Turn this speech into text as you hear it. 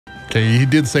Okay, he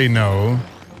did say no.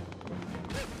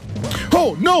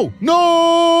 Oh, no,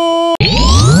 no!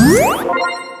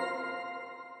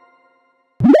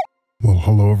 Well,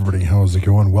 hello, everybody. How's it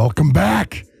going? Welcome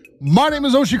back. My name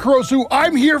is Oshikorosu.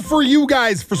 I'm here for you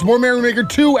guys for some more Mario Maker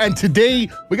 2, and today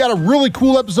we got a really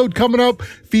cool episode coming up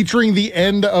featuring the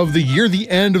end of the year, the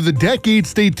end of the decade.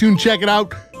 Stay tuned, check it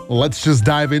out. Let's just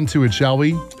dive into it, shall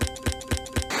we?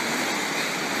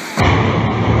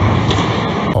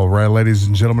 All right, ladies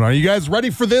and gentlemen, are you guys ready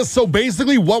for this? So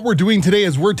basically what we're doing today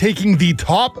is we're taking the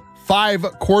top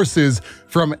 5 courses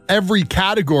from every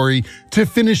category to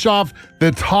finish off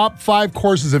the top 5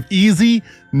 courses of easy,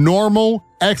 normal,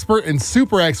 expert, and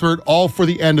super expert, all for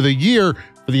the end of the year,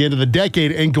 for the end of the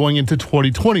decade, and going into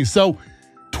 2020. So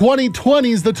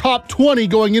 2020 is the top 20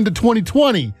 going into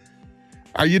 2020.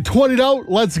 Are you 20'd out?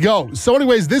 Let's go. So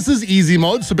anyways, this is easy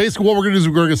mode. So basically what we're gonna do is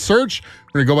we're gonna search,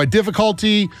 we're gonna go by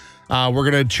difficulty, we're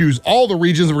gonna choose all the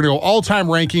regions, we're gonna go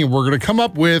all-time ranking, and we're gonna come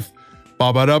up with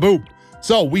ba-ba-da-boop.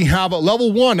 So we have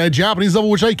level 1, a Japanese level,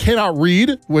 which I cannot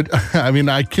read. I mean,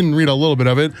 I can read a little bit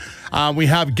of it. We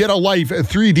have Get a Life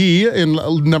 3D in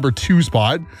number 2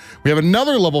 spot. We have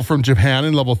another level from Japan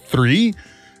in level 3.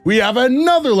 We have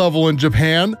another level in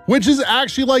Japan, which is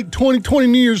actually like 2020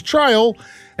 New Year's Trial.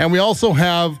 And we also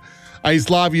have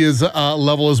Islavia's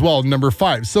level as well, number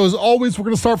 5. So as always, we're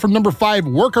gonna start from number 5,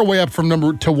 work our way up from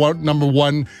number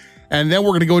 1, and then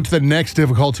we're gonna go to the next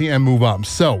difficulty and move up.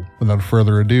 So without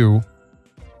further ado,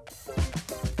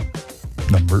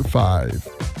 number 5.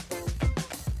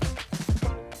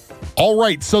 All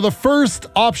right, so the first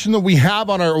option that we have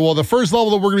on our, well, the first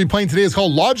level that we're gonna be playing today is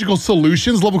called Logical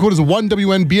Solutions. Level code is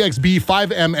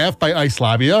 1WNBXB5MF by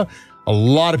Islavia. A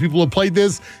lot of people have played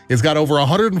this. It's got over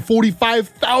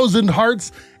 145,000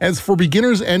 hearts, and it's for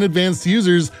beginners and advanced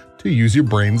users to use your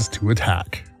brains to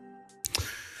attack.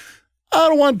 I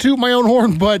don't want to toot my own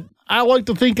horn, but I like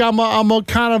to think I'm a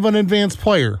kind of an advanced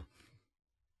player.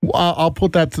 I'll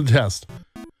put that to the test.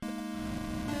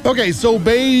 Okay, so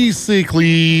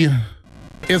basically,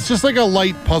 it's just like a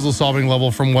light puzzle solving level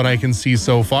from what I can see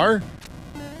so far.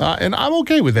 And I'm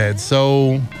okay with that,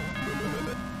 so...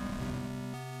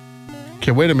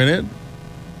 Okay, wait a minute.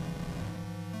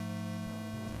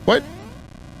 What?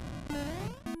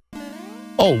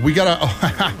 Oh, we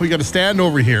gotta stand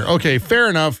over here. Okay,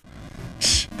 fair enough.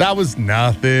 That was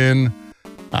nothing.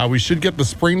 We should get the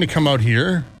spring to come out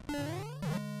here.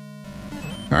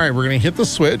 All right, we're gonna hit the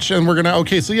switch and we're gonna,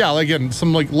 okay, so yeah, again,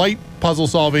 some like light puzzle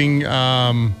solving,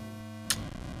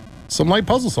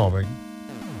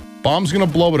 Bomb's gonna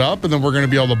blow it up and then we're gonna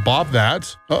be able to bop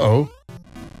that. Uh-oh.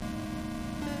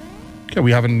 Okay,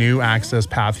 we have a new access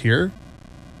path here.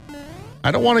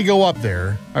 I don't wanna go up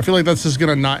there. I feel like that's just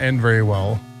gonna not end very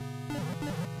well.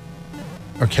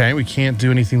 Okay, we can't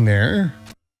do anything there.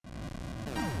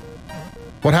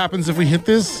 What happens if we hit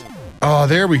this? Oh,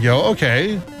 there we go,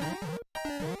 okay.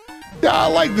 Yeah, I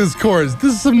like this course.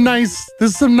 This is some nice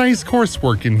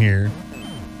coursework in here.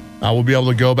 We'll be able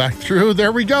to go back through.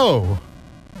 There we go.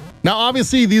 Now,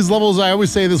 obviously, these levels, I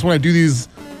always say this when I do these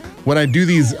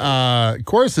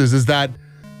courses, is that,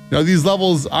 you know, these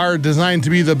levels are designed to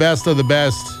be the best of the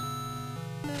best.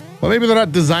 Well, maybe they're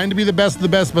not designed to be the best of the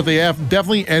best, but they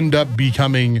definitely end up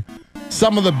becoming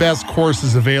some of the best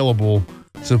courses available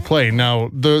to play. Now,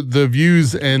 the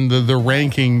views and the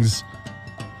rankings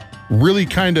really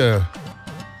kind of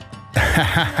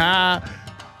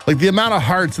like the amount of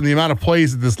hearts and the amount of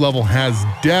plays that this level has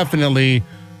definitely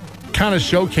kind of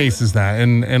showcases that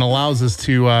and allows us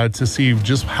to see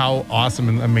just how awesome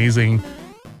and amazing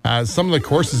some of the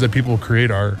courses that people create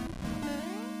are.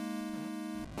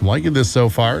 I'm liking this so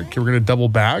far. Okay, we're gonna double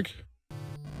back.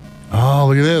 Oh,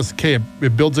 look at this. Okay,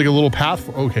 it builds like a little path.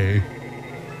 Okay,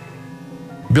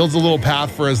 builds a little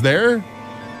path for us there.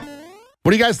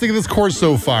 What do you guys think of this course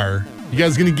so far? You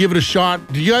guys gonna give it a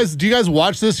shot? Do you guys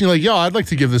watch this and you're like, yo, I'd like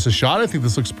to give this a shot. I think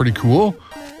this looks pretty cool.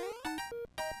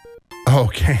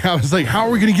 Okay, I was like, how are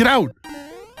we gonna get out?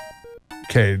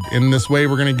 Okay, in this way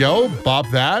we're gonna go, bop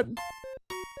that.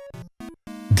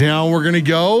 Down we're gonna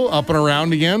go, up and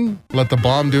around again. Let the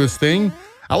bomb do its thing.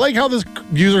 I like how this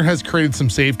user has created some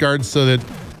safeguards so that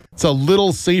it's a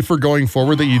little safer going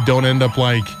forward, that you don't end up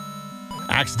like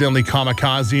accidentally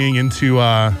kamikazing into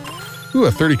ooh,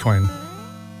 a 30 coin.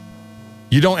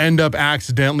 You don't end up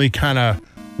accidentally kind of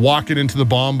walking into the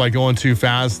bomb by going too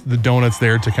fast. The donut's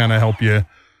there to kind of help you.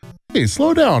 Hey,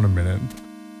 slow down a minute.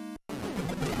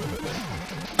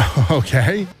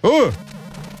 Okay. Oh,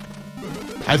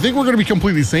 I think we're gonna be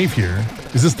completely safe here.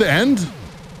 Is this the end?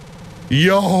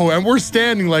 Yo, and we're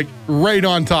standing like right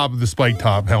on top of the spike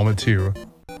top helmet too.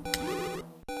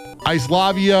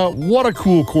 Islavia, what a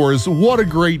cool course. What a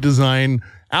great design.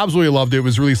 Absolutely loved it. It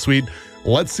was really sweet.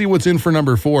 Let's see what's in for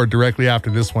number 4 directly after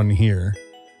this one here.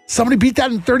 Somebody beat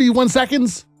that in 31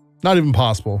 seconds? Not even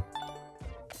possible.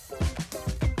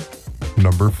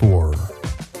 Number 4.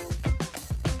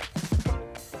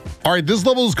 All right, this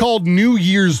level is called New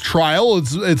Year's Trial.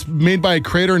 It's made by a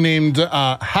creator named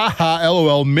Haha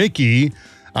LOL Mickey.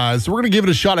 So we're gonna give it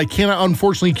a shot. I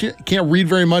unfortunately can't read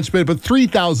very much of it, but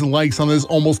 3,000 likes on this,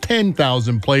 almost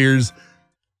 10,000 players.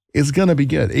 It's gonna be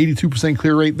good. 82%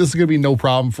 clear rate. This is gonna be no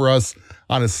problem for us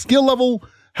on a skill level.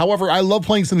 However, I love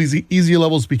playing some of these easier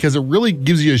levels because it really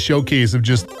gives you a showcase of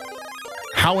just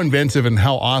how inventive and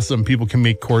how awesome people can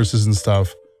make courses and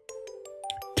stuff.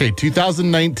 Okay,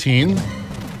 2019.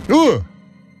 Ooh.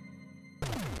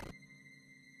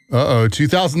 Uh-oh,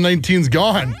 2019's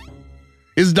gone.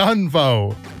 Is done,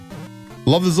 foe.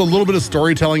 Love there's a little bit of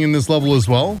storytelling in this level as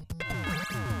well.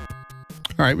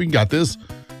 All right, we got this.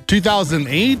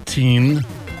 2018.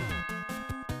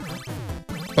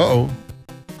 Uh-oh.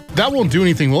 That won't do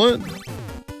anything, will it?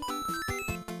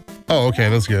 Oh, okay,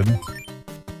 that's good.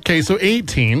 Okay, so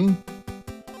 18.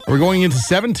 We're going into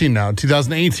 17 now.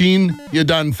 2018, you're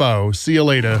done, foe. See you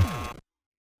later.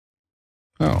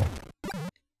 Oh.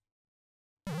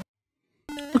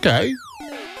 Okay.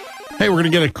 Hey, we're gonna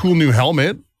get a cool new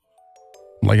helmet.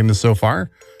 I'm liking this so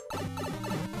far.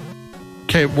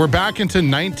 Okay, we're back into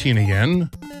 19 again.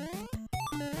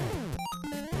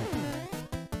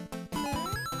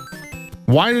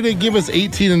 Why did it give us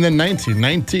 18 and then 19?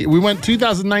 19. We went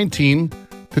 2019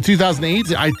 to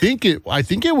 2018. I think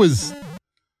it was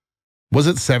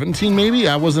it 17 maybe?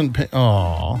 I wasn't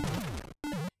oh.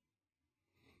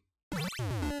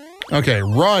 Okay,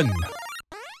 run.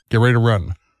 Get ready to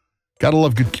run. Gotta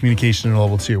love good communication in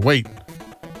level 2. Wait,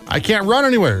 I can't run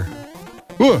anywhere.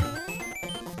 Ooh.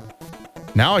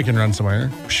 Now I can run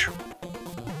somewhere.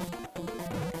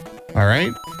 All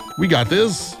right, we got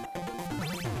this.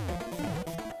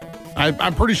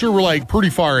 I'm pretty sure we're like pretty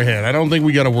far ahead. I don't think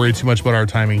we got to worry too much about our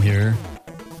timing here.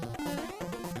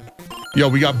 Yo,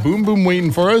 we got Boom Boom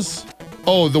waiting for us.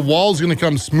 Oh, the wall's gonna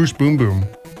come smoosh Boom Boom.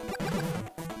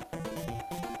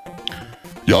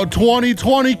 Yo,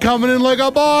 2020 coming in like a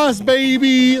boss,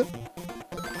 baby.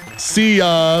 See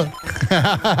ya.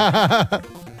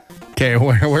 Okay,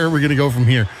 where are we gonna go from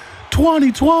here?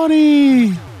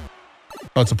 2020.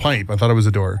 Oh, it's a pipe. I thought it was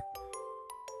a door.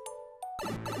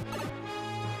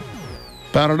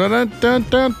 Now,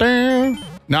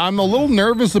 I'm a little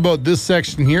nervous about this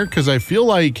section here because I feel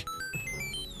like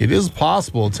it is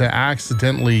possible to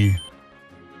accidentally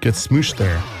get smooshed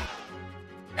there.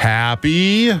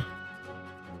 Happy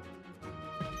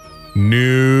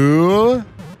New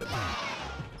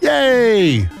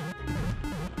Yay!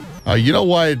 You know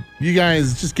what? You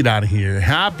guys just get out of here.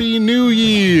 Happy New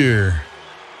Year!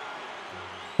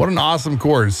 What an awesome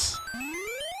course.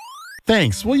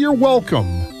 Thanks. Well, you're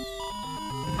welcome.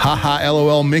 Haha,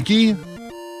 LOL, Mickey.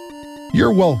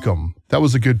 You're welcome. That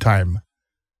was a good time.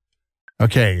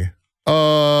 Okay.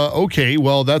 Okay,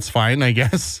 well, that's fine, I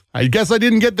guess. I guess I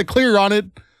didn't get the clear on it.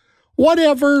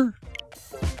 Whatever.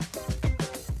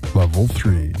 Level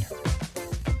 3.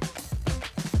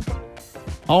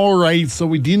 All right, so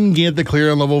we didn't get the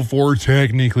clear on level 4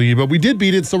 technically, but we did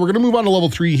beat it, so we're going to move on to level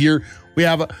 3 here. We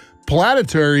have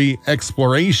planetary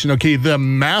exploration. Okay, the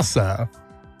NASA.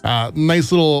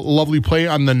 Nice little lovely play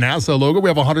on the NASA logo. We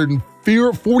have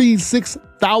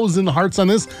 146,000 hearts on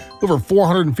this, over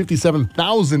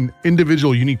 457,000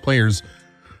 individual unique players.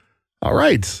 All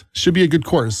right, should be a good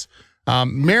course.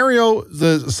 Mario,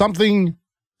 something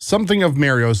of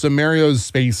Mario. So Mario's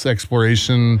space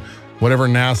exploration, whatever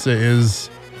NASA is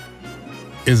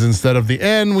instead of the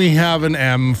N, we have an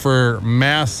M for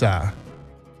massa.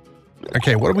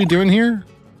 Okay, what are we doing here?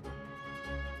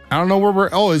 I don't know where we're,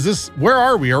 oh, where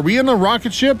are we? Are we in the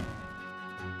rocket ship?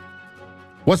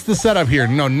 What's the setup here?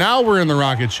 No, now we're in the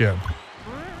rocket ship.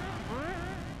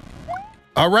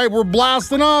 All right, we're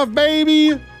blasting off,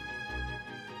 baby.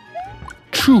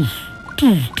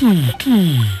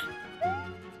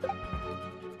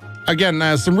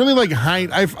 Again, some really like high,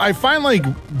 I find like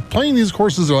playing these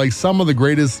courses are like some of the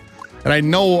greatest, and I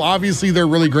know obviously they're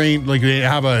really great, like they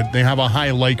have a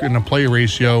high like and a play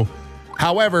ratio.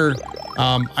 However,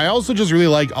 I also just really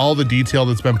like all the detail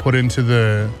that's been put into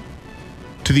the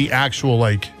actual,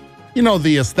 like, you know,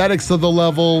 the aesthetics of the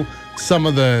level, some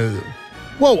of the,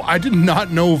 whoa, I did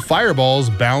not know fireballs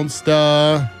bounced,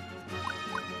 I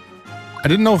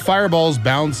didn't know fireballs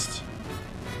bounced.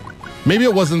 Maybe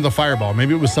it wasn't the fireball,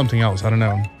 maybe it was something else, I don't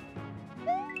know.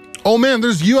 Oh man,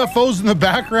 there's UFOs in the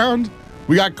background.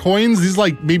 We got coins, these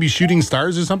like maybe shooting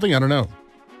stars or something, I don't know.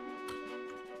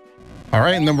 All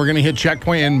right, and then we're gonna hit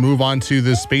checkpoint and move on to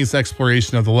the space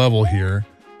exploration of the level here.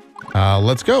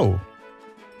 Let's go.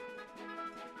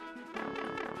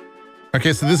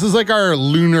 Okay, so this is like our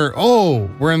lunar, oh,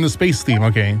 we're in the space theme,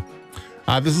 okay.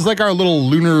 This is like our little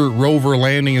lunar rover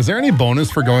landing. Is there any bonus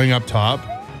for going up top?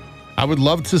 I would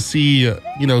love to see,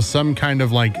 you know, some kind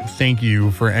of like thank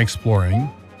you for exploring.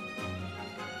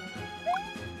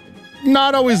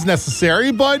 Not always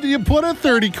necessary, but you put a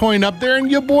 30 coin up there and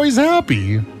your boy's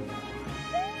happy.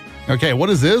 Okay, what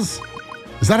is this?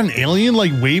 Is that an alien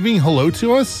like waving hello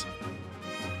to us?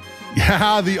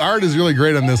 Yeah, the art is really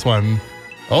great on this one.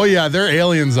 Oh yeah, they're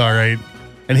aliens, all right.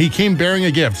 And he came bearing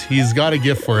a gift. He's got a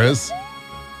gift for us.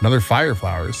 Another fire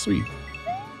flower, sweet.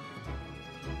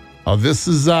 Oh, this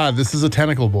is a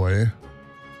tentacle boy.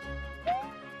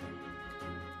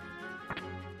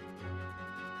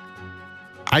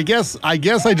 I guess I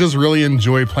just really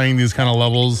enjoy playing these kind of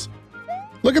levels.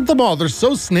 Look at them all. They're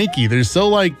so snaky. They're so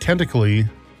like tentacly.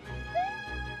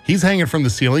 He's hanging from the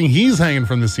ceiling. He's hanging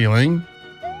from the ceiling.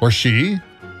 Or she.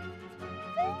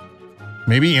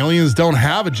 Maybe aliens don't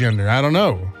have a gender. I don't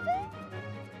know.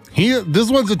 This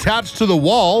one's attached to the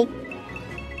wall.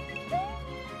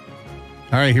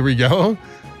 All right, here we go.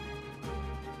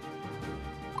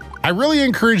 I really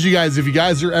encourage you guys, if you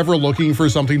guys are ever looking for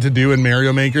something to do in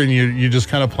Mario Maker and you're just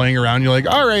kind of playing around, you're like,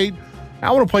 all right,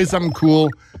 I want to play something cool.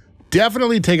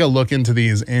 Definitely take a look into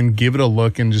these and give it a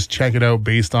look and just check it out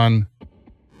based on...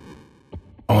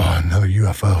 Oh, another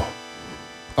UFO.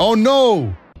 Oh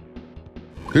no!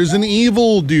 There's an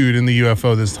evil dude in the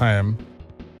UFO this time.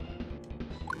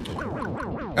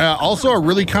 Also a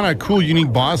really kind of cool,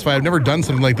 unique boss fight. I've never done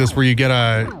something like this where you get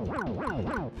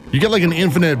like an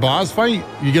infinite boss fight.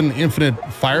 You get an infinite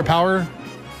firepower,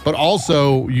 but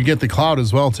also you get the cloud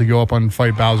as well to go up and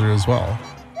fight Bowser as well.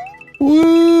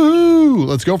 Woo!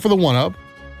 Let's go for the 1-up,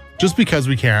 just because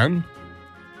we can.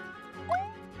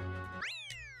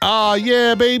 Ah,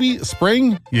 yeah, baby.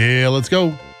 Spring? Yeah, let's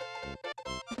go.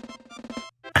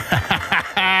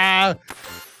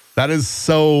 That is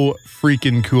so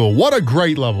freaking cool. What a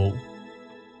great level.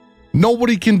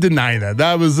 Nobody can deny that.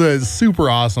 That was a super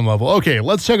awesome level. Okay,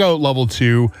 let's check out level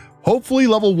 2. Hopefully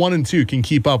level 1 and 2 can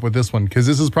keep up with this one, because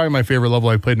this is probably my favorite level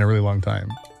I've played in a really long time.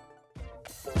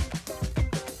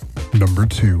 Number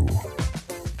 2.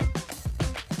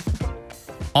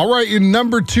 All right, in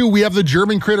number 2, we have the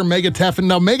German creator Mega Tefn.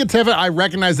 Now, Mega Tefn, I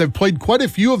recognize I've played quite a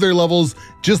few of their levels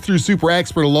just through Super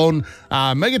Expert alone.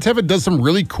 Mega Tefn does some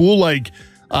really cool, like,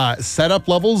 setup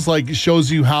levels, like shows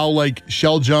you how like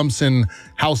shell jumps and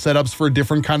how setups for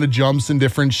different kind of jumps and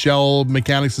different shell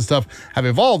mechanics and stuff have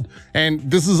evolved. And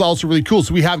this is also really cool.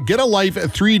 So we have Get a Life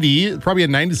 3D, probably a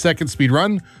 90-second speed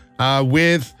run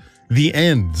with The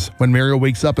End. When Mario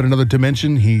wakes up in another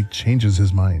dimension, he changes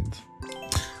his mind.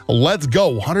 Let's go.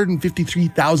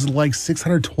 153,000 likes,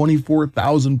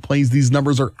 624,000 plays. These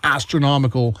numbers are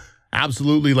astronomical.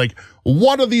 Absolutely. Like,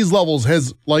 one of these levels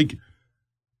has like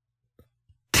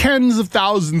tens of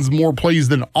thousands more plays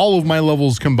than all of my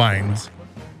levels combined.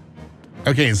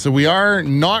 Okay, so we are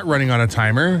not running on a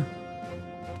timer.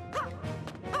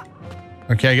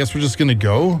 Okay, I guess we're just gonna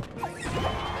go.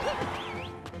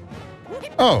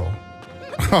 Oh,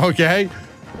 okay.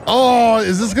 Oh,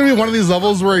 is this gonna be one of these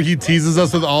levels where he teases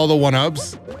us with all the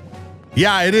 1-ups?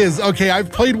 Yeah, it is. Okay,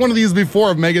 I've played one of these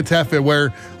before of Mega Tefn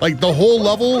where like the whole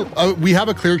level, we have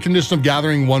a clear condition of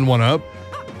gathering 1-up.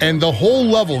 And the whole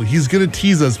level, he's gonna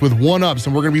tease us with 1-ups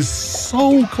and we're gonna be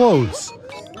so close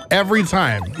every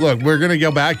time. Look, we're gonna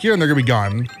go back here and they're gonna be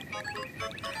gone.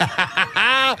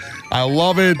 I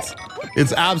love it.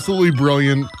 It's absolutely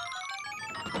brilliant.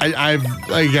 I've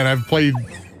played.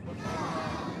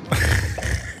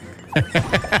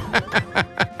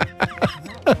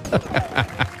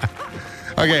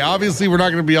 Okay, obviously we're not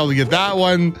gonna be able to get that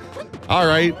one. All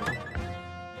right.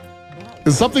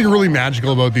 There's something really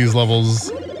magical about these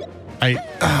levels.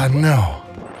 No.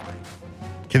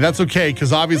 Okay, that's okay,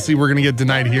 because obviously we're gonna get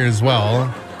denied here as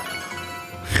well.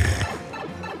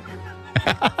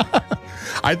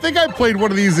 I think I played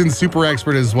one of these in Super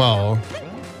Expert as well.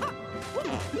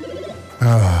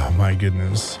 Oh my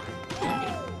goodness.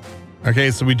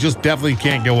 Okay, so we just definitely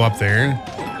can't go up there.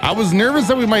 I was nervous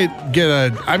that we might get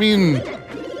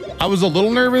I was a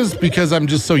little nervous because I'm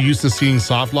just so used to seeing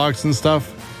soft locks and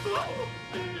stuff.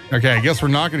 Okay, I guess we're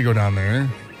not gonna go down there.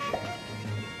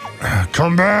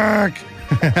 Come back!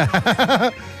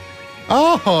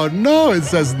 Oh no, it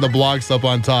says in the blocks up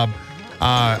on top.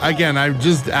 Again, I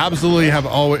just absolutely have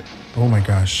always, oh my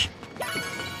gosh.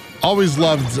 Always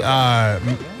loved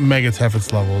Mega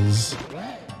Tefn's levels.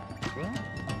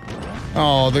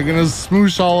 Oh, they're gonna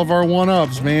smoosh all of our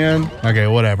 1-ups, man. Okay,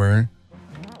 whatever.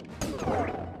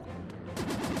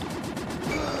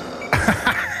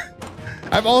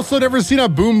 I've also never seen a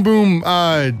Boom Boom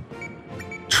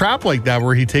trap like that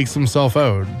where he takes himself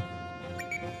out.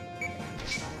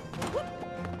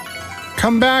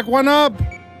 Come back, one up.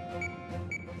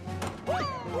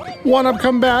 One up,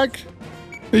 come back.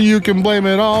 You can blame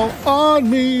it all on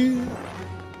me.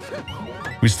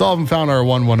 We still haven't found our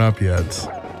one up yet.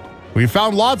 We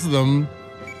found lots of them.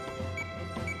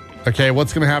 Okay,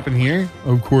 what's gonna happen here?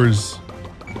 Of course.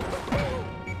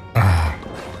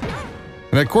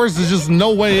 And of course, there's just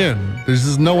no way in. There's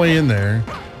just no way in there.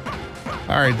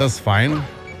 All right, that's fine.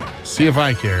 See if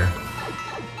I care.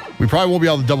 We probably won't be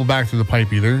able to double back through the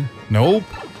pipe either. Nope.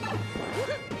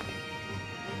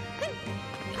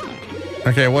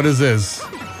 Okay, what is this?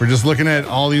 We're just looking at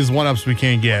all these one-ups we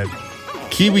can't get.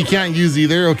 Key we can't use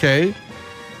either, okay.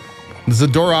 There's a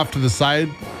door off to the side.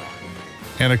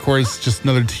 And of course, just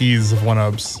another tease of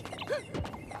one-ups.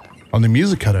 On the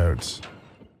music cutouts.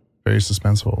 Very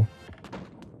suspenseful.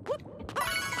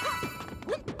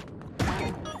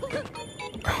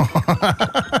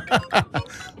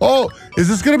 Oh, is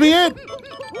this gonna be it?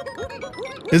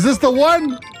 Is this the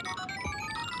one?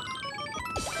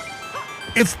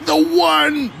 It's the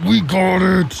one! We got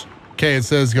it! Okay, it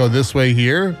says go this way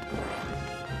here.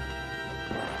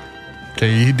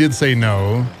 Okay, he did say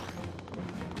no.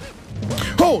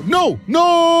 Oh, no!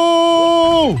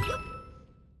 No!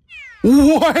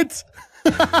 What?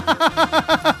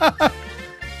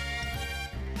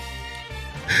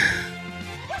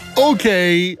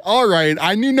 Okay, all right.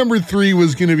 I knew number 3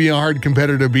 was going to be a hard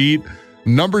competitor to beat.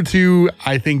 Number 2,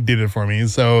 I think, did it for me.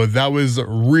 So that was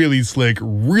really slick,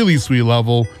 really sweet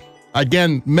level.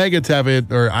 Again, Mega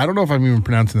Tevit, or I don't know if I'm even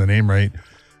pronouncing the name right,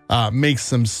 makes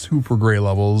some super great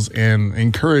levels, and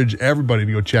encourage everybody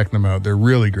to go check them out. They're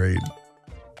really great.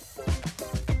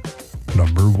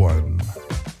 Number 1.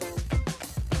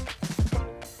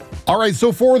 All right,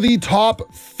 so for the top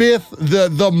 5th,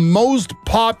 the most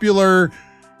popular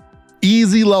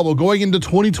easy level going into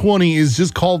 2020 is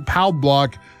just called Pow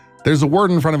Block. There's a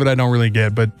word in front of it I don't really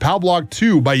get, but Pow Block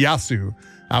 2 by Yasu.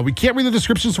 We can't read the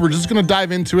description, so we're just going to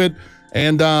dive into it,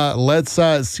 and let's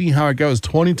see how it goes.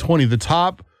 2020, the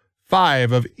top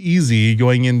 5 of easy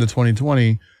going into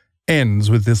 2020 ends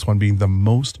with this one being the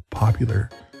most popular.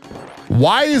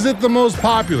 Why is it the most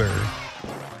popular?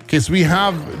 Okay, so we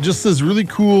have just this really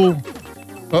cool...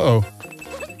 Uh-oh.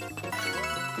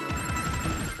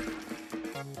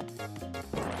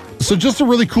 So just a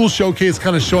really cool showcase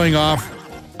kind of showing off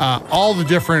all the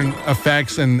different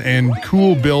effects and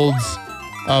cool builds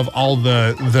of all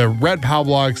the red POW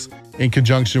blocks in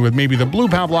conjunction with maybe the blue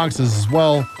POW blocks as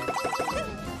well.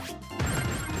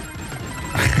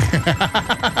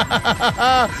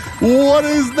 What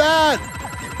is that?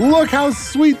 Look how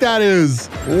sweet that is.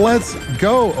 Let's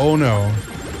go. Oh no.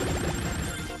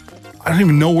 I don't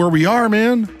even know where we are,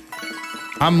 man.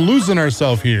 I'm losing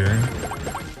ourselves here.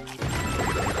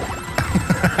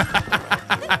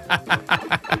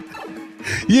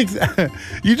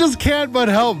 You just can't but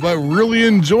help but really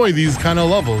enjoy these kind of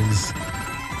levels.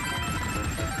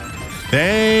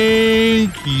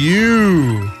 Thank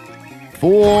you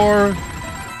for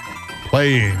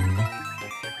playing.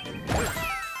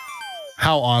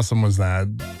 How awesome was that?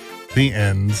 The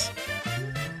ends.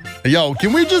 Yo,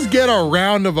 can we just get a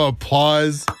round of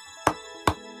applause?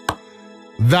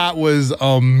 That was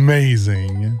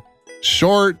amazing.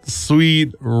 Short,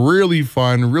 sweet, really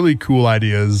fun, really cool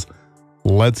ideas.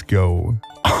 Let's go.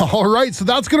 All right, so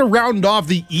that's going to round off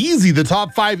the easy, the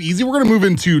top 5 easy. We're going to move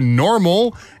into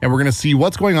normal, and we're going to see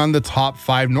what's going on in the top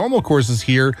 5 normal courses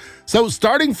here. So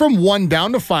starting from 1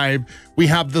 down to 5, we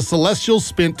have the Celestial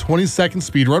Spin 20-second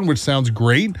speedrun, which sounds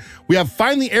great. We have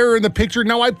Find the Error in the Picture.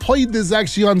 Now, I played this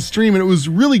actually on stream, and it was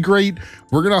really great.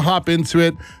 We're going to hop into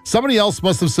it. Somebody else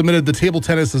must have submitted the table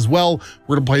tennis as well.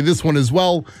 We're going to play this one as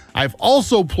well. I've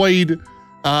also played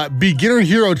Beginner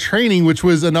Hero Training, which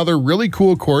was another really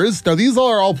cool course. Now, these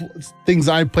are all things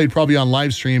I played probably on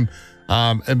live stream,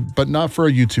 but not for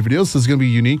a YouTube video. So it's going to be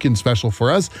unique and special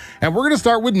for us. And we're going to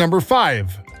start with number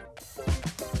 5.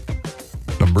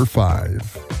 Number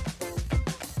 5.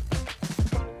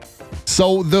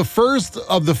 So the first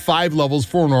of the 5 levels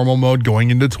for normal mode going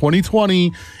into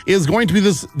 2020 is going to be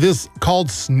this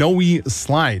called Snowy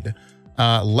Slide.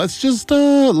 Let's just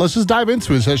dive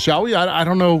into it, shall we? I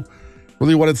don't know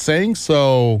really what it's saying,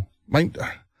 so a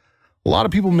lot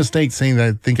of people mistake saying that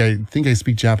I think I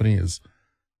speak Japanese.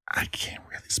 I can't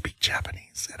really speak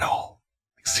Japanese at all,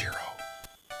 like 0.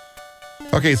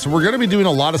 Okay, so we're gonna be doing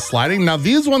a lot of sliding. Now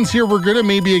these ones here, we're gonna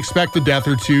maybe expect a death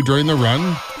or 2 during the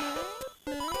run.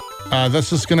 That's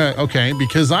just gonna, okay,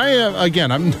 because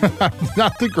I'm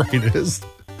not the greatest.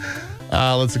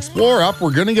 Let's explore up.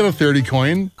 We're gonna get a 30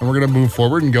 coin, and we're gonna move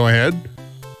forward and go ahead.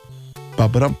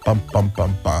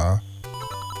 Ba-ba-dum-bum-bum-bum-ba.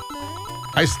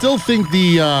 I still think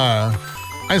the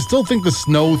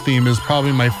snow theme is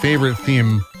probably my favorite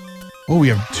theme. Oh, we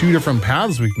have 2 different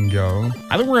paths we can go.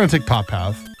 I think we're gonna take top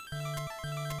path.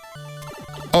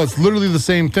 Oh, it's literally the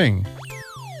same thing.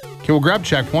 Okay, we'll grab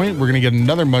checkpoint. We're gonna get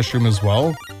another mushroom as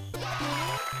well.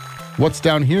 What's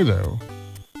down here though?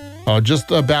 Oh,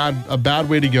 just a bad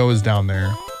way to go is down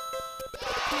there.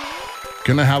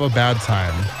 Gonna have a bad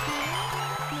time.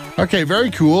 Okay,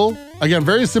 very cool. Again,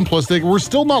 very simplistic. We're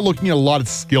still not looking at a lot of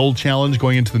skill challenge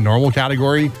going into the normal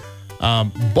category.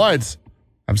 But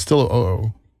I'm still,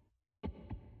 uh-oh.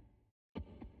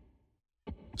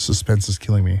 Suspense is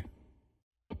killing me.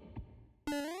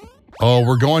 Oh,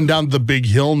 we're going down the big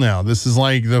hill now. This is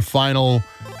like the final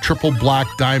triple black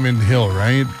diamond hill,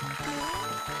 right?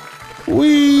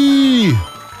 Whee!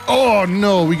 Oh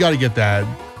no, we gotta get that.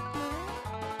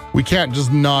 We can't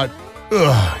just not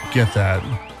get that.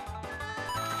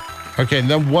 Okay, and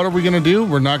then what are we gonna do?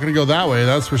 We're not gonna go that way,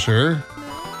 that's for sure.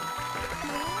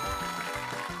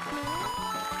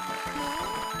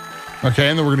 Okay,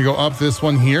 and then we're gonna go up this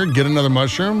one here, get another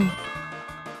mushroom.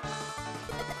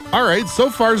 All right, so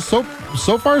far so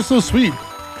sweet.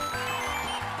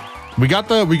 We got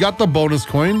the bonus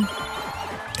coin.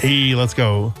 Hey, let's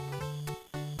go.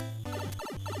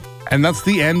 And that's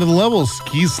the end of the level.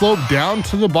 Ski slope down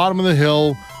to the bottom of the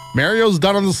hill. Mario's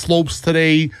done on the slopes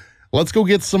today. Let's go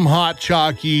get some hot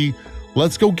chalky.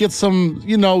 Let's go get some,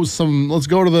 you know, let's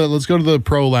go to the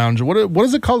pro lounge. What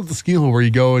is it called at the ski hill where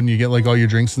you go and you get like all your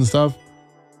drinks and stuff?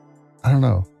 I don't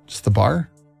know. Just the bar?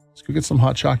 Let's go get some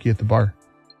hot chalky at the bar.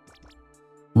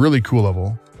 Really cool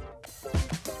level.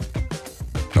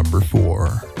 Number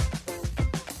 4.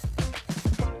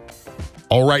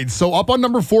 All right, so up on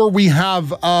number 4, we have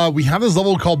this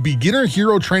level called Beginner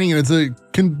Hero Training, and it's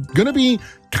gonna be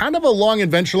kind of a long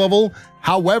adventure level.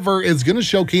 However, it's gonna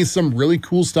showcase some really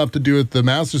cool stuff to do with the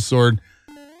Master Sword.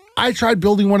 I tried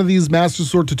building one of these Master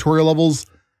Sword tutorial levels.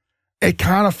 It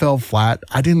kind of fell flat.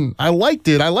 I liked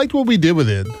it. I liked what we did with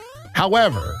it.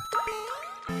 However,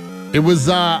 it was,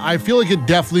 I feel like it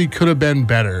definitely could have been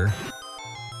better.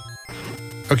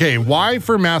 Okay, why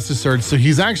for Master Sword? So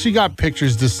he's actually got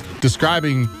pictures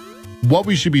describing what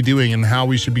we should be doing and how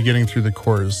we should be getting through the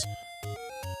course.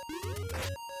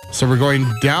 So we're going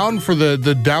down for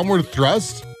the downward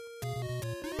thrust.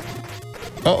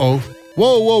 Uh-oh.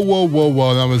 Whoa, whoa, whoa, whoa,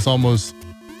 whoa. That was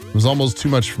almost too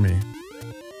much for me.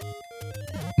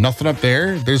 Nothing up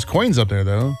there. There's coins up there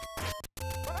though.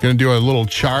 Gonna do a little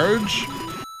charge.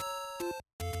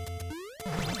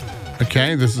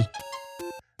 Okay, this is...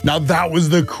 Now that was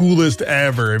the coolest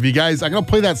ever. If you guys, I'm gonna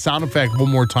play that sound effect one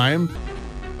more time.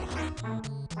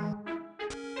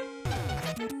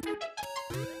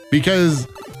 Because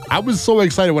I was so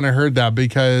excited when I heard that,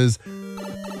 because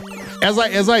as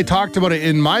I talked about it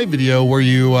in my video where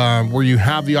you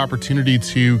have the opportunity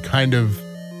to kind of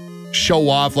show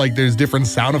off, like there's different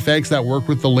sound effects that work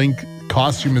with the Link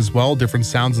costume as well, different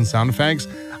sounds and sound effects.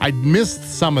 I missed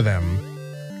some of them.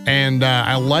 And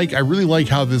I really like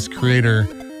how this creator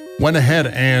went ahead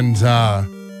and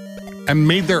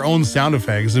made their own sound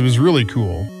effects. It was really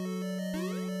cool.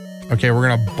 Okay, we're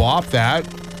gonna bop that.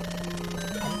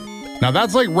 Now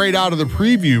that's like right out of the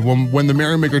preview when the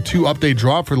Mario Maker 2 update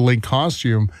dropped for the Link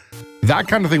costume. That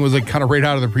kind of thing was like kind of right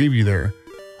out of the preview there.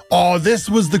 Oh, this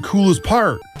was the coolest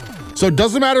part. So it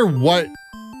doesn't matter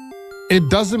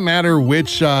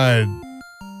which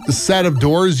set of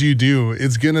doors you do,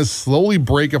 it's gonna slowly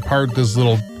break apart this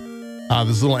little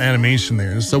animation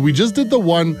there. So we just did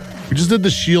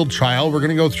the shield trial. We're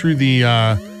gonna go through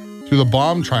the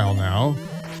bomb trial now.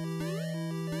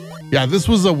 Yeah, this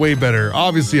was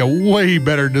obviously a way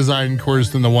better design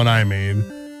course than the one I made.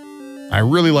 I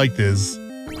really like this.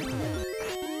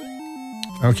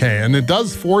 Okay, and it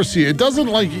does force you, it doesn't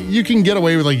like, you can get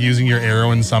away with like using your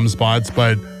arrow in some spots,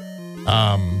 but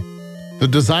the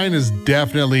design is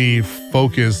definitely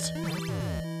focused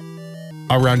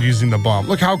around using the bomb.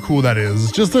 Look how cool that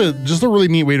is. Just a really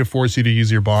neat way to force you to use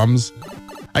your bombs.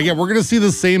 Again, we're gonna see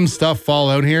the same stuff fall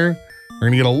out here. We're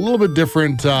gonna get a little bit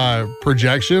different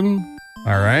projection.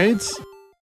 All right.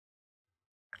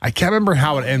 I can't remember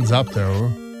how it ends up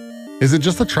though. Is it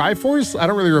just a Triforce? I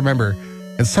don't really remember.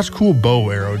 It's such cool bow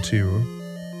arrow too.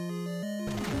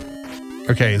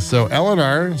 Okay, so L and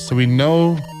R, so we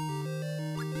know,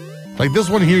 like this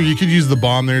one here, you could use the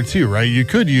bomb there too, right? You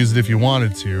could use it if you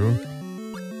wanted to.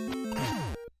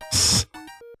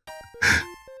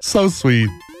 So sweet.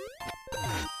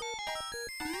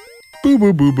 Boop,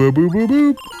 boop, boop, boop, boop, boop,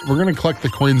 boop. We're gonna collect the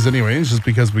coins anyways, just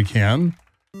because we can.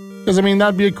 Because, I mean,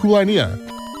 that'd be a cool idea.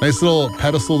 Nice little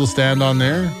pedestal to stand on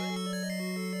there.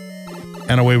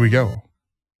 And away we go.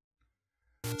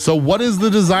 So what is the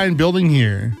design building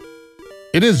here?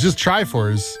 It is just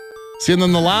Triforce. See, and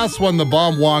then the last one, the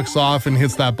bomb walks off and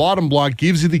hits that bottom block,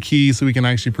 gives you the key so we can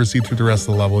actually proceed through the rest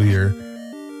of the level here.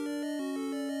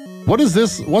 What is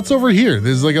this? What's over here?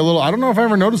 There's like a little, I don't know if I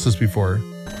ever noticed this before.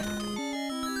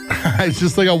 It's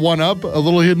just like a one-up, a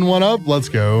little hidden one-up. Let's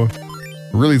go.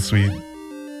 Really sweet.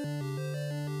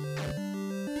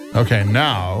 Okay,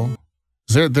 now,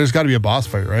 there's got to be a boss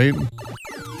fight, right?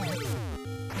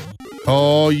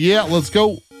 Oh, yeah, let's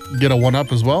go. Get a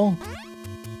one-up as well.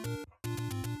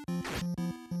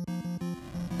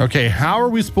 Okay, how are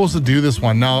we supposed to do this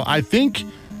one? Now, I think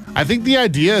the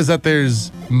idea is that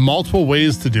there's multiple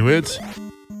ways to do it.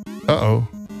 Uh-oh.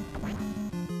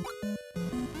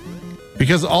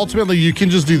 Because ultimately, you can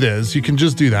just do this. You can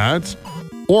just do that.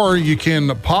 Or you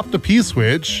can pop the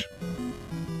P-switch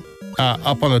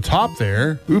up on the top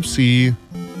there. Oopsie.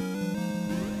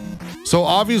 So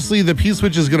obviously, the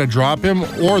P-switch is going to drop him,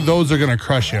 or those are going to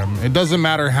crush him. It doesn't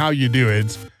matter how you do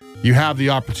it. You have the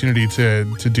opportunity to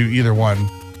do either one.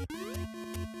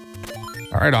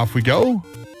 All right, off we go.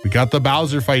 We got the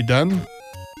Bowser fight done.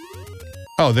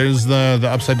 Oh, there's the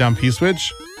upside down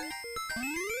P-switch.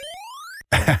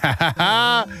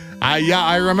 Yeah,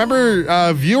 I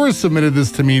remember viewers submitted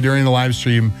this to me during the live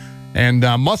stream and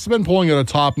must have been pulling at a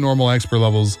top normal expert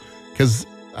levels because,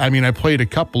 I mean, I played a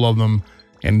couple of them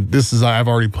and this is, I've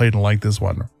already played and liked this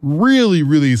one. Really,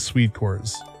 really sweet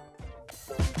chorus.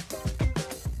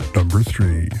 Number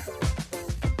 3.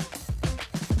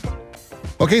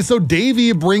 Okay, so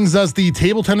Davey brings us the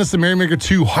Table Tennis in Mario Maker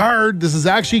 2 Hard. This is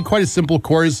actually quite a simple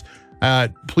course.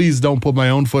 Please don't put my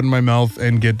own foot in my mouth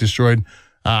and get destroyed.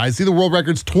 I see the world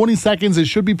record's 20 seconds. It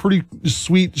should be pretty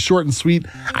sweet, short and sweet.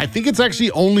 I think it's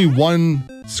actually only one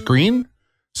screen.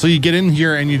 So you get in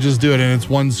here and you just do it and it's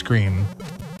one screen.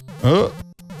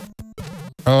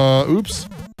 Oops.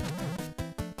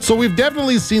 So we've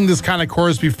definitely seen this kind of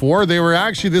course before.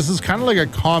 This is kind of like a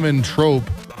common trope.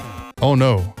 Oh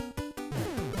no.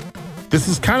 This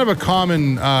is kind of a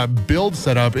common build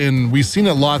setup, and we've seen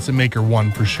it lots in Maker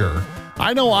 1 for sure.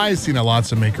 I know I've seen it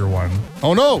lots in Maker 1.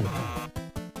 Oh no!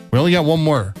 We only got one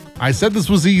more. I said this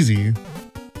was easy.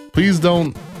 Please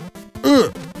don't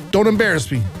embarrass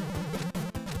me.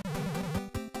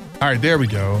 All right, there we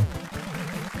go.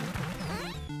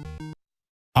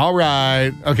 All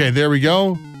right. Okay, there we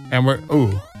go. And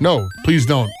oh, no, please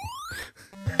don't.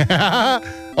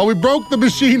 Oh, we broke the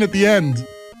machine at the end.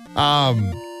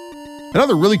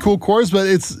 Another really cool course, but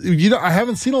it's, I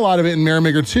haven't seen a lot of it in Mario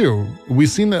Maker 2. We've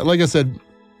seen that, like I said,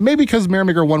 maybe because Mario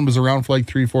Maker 1 was around for like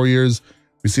 3-4 years,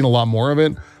 we've seen a lot more of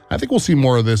it. I think we'll see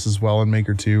more of this as well in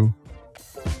Maker 2.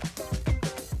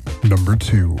 Number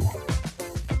 2.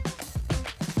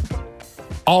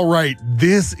 All right,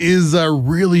 this is a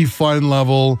really fun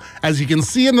level. As you can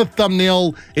see in the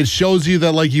thumbnail, it shows you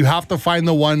that like you have to find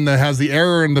the one that has the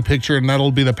error in the picture and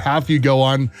that'll be the path you go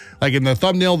on. Like in the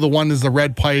thumbnail, the one is the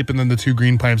red pipe and then the 2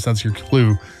 green pipes, that's your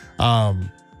clue.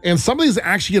 And some of these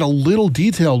actually get a little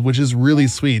detailed, which is really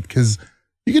sweet because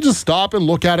you can just stop and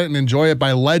look at it and enjoy it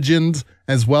by Legend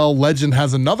as well. Legend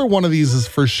has another one of these is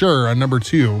for sure on number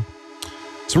 2.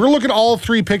 So we're gonna look at all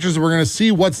 3 pictures and we're gonna see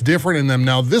what's different in them.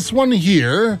 Now this one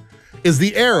here is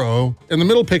the arrow and the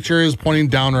middle picture is pointing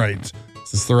down right.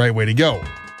 Is this the right way to go?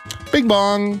 Bing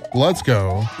bong, let's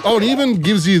go. Oh, it even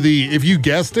gives you if you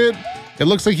guessed it, it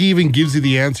looks like he even gives you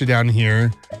the answer down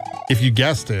here if you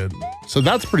guessed it. So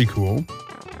that's pretty cool.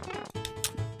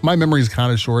 My memory is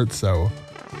kind of short, so.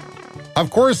 Of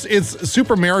course, it's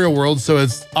Super Mario World, so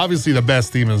it's obviously the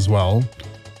best theme as well.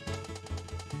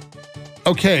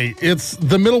 Okay, it's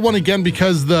the middle one again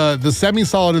because the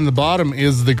semi-solid in the bottom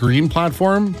is the green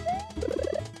platform.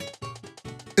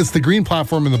 It's the green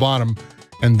platform in the bottom,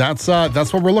 and that's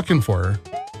what we're looking for.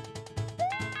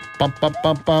 Bump, bump,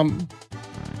 bump, bump.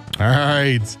 All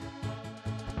right.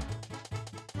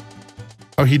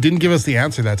 Oh, he didn't give us the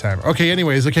answer that time. Okay,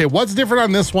 anyways, okay, what's different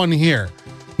on this one here?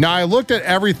 Now, I looked at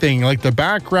everything, like the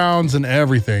backgrounds and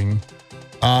everything.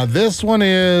 This one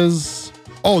is...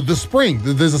 Oh, the spring.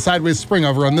 There's a sideways spring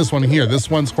over on this one here. This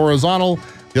one's horizontal.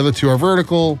 The other 2 are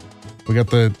vertical. We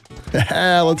got the...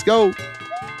 Let's go.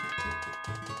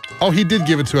 Oh, he did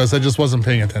give it to us. I just wasn't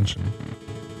paying attention.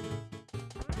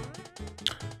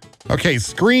 Okay,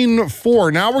 screen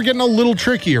 4. Now we're getting a little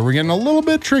trickier. We're getting a little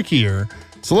bit trickier.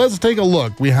 So let's take a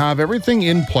look. We have everything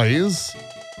in place.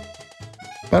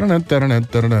 Okay.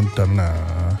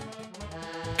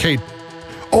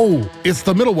 Oh, it's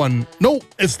the middle one. No,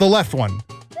 it's the left one.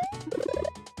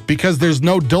 Because there's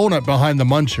no donut behind the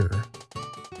muncher.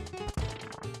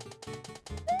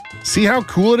 See how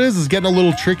cool it is? It's getting a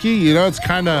little tricky. You know, it's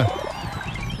kind of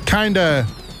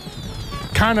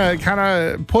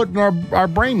putting our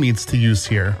brain meats to use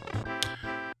here.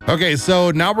 Okay,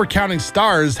 so now we're counting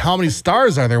stars. How many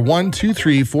stars are there? 1, 2,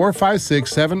 3, 4, 5,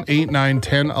 6, 7, 8, 9,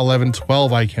 10, 11,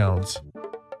 12 I count.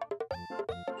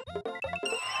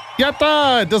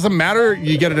 Yatta! It doesn't matter.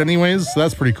 You get it anyways, so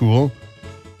that's pretty cool.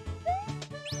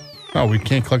 Oh, we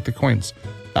can't collect the coins.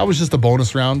 That was just a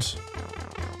bonus round.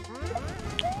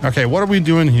 Okay, what are we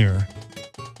doing here?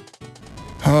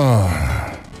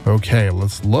 Okay,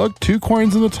 let's look. 2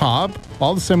 coins in the top.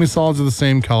 All the semi-solids are the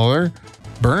same color.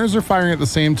 Burners are firing at the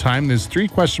same time. There's 3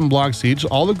 question blocks each.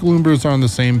 All the Gloombers are on the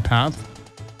same path.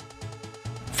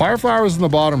 Fire flowers in the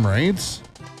bottom right.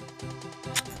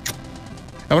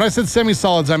 And when I said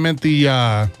semi-solids, I meant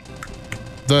the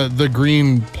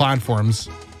green platforms.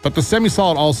 But the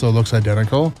semi-solid also looks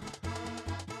identical.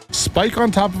 Spike on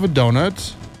top of a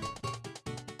donut.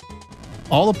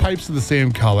 All the pipes are the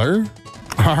same color.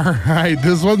 All right,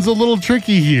 this one's a little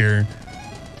tricky here.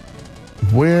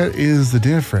 Where is the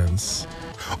difference?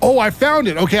 Oh, I found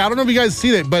it. Okay, I don't know if you guys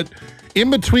see that, but in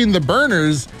between the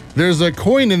burners, there's a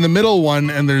coin in the middle one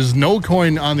and there's no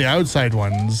coin on the outside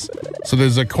ones. So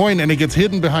there's a coin and it gets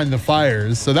hidden behind the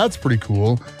fires. So that's pretty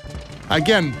cool.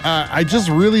 Again, I just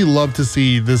really love to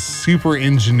see this super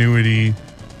ingenuity.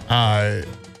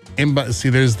 See,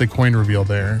 there's the coin reveal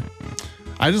there.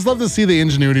 I just love to see the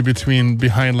ingenuity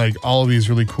behind like all of these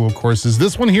really cool courses.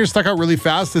 This one here stuck out really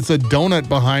fast. It's a donut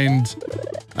behind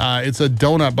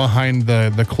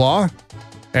the claw,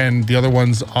 and the other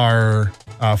ones are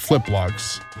flip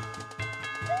blocks.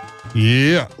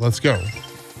 Yeah, let's go.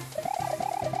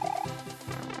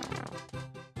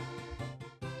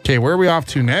 Okay, where are we off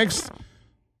to next?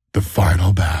 The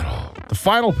final battle, the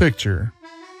final picture.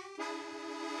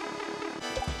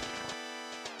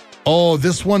 Oh,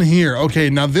 this one here.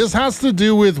 Okay, now this has to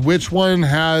do with which one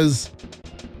has...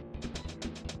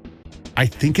 I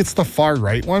think it's the far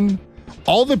right one.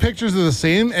 All the pictures are the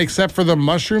same, except for the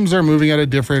mushrooms are moving at a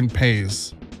different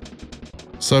pace.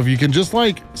 So if you can just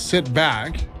like sit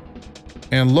back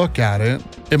and look at it,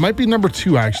 it might be number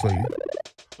 2 actually.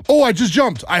 Oh, I just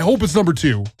jumped. I hope it's number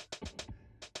 2.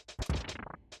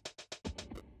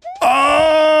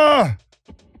 Ah!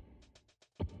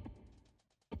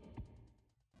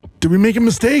 Did we make a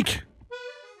mistake?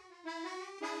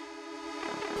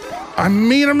 I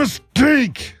made a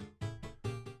mistake.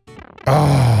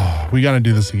 Oh, we gotta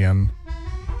do this again.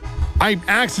 I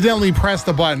accidentally pressed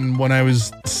the button when I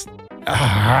was...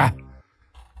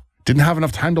 didn't have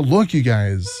enough time to look, you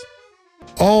guys.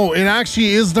 Oh, it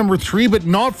actually is number 3, but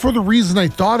not for the reason I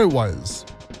thought it was.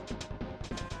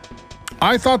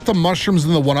 I thought the mushrooms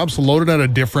and the 1-ups loaded at a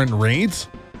different rate,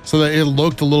 so that it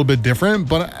looked a little bit different,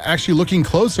 but actually looking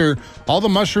closer, all the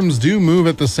mushrooms do move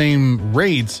at the same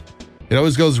rate. It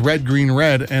always goes red, green,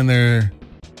 red, and they're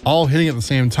all hitting at the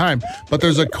same time. But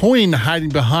there's a coin hiding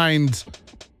behind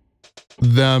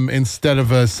them instead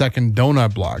of a second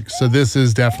donut block. So this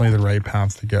is definitely the right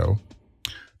path to go.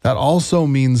 That also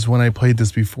means when I played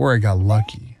this before, I got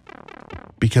lucky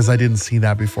because I didn't see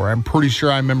that before. I'm pretty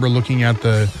sure I remember looking at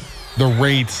the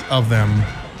rates of them.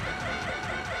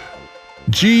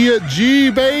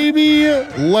 GG, baby,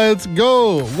 let's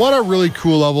go. What a really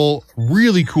cool level,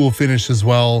 really cool finish as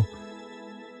well.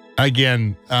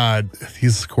 Again,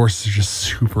 these courses are just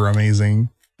super amazing.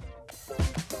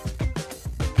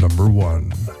 Number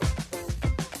 1.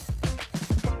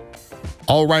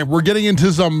 All right, we're getting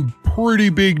into some pretty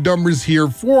big numbers here.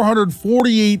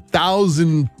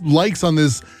 448,000 likes on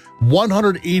this.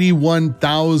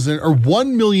 181,000 or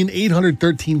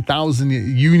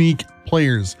 1,813,000 unique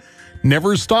players.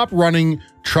 Never stop running,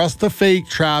 trust the fake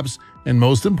traps, and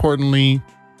most importantly,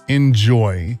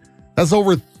 enjoy. That's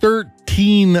over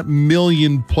 13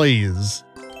 million plays.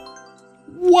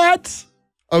 What?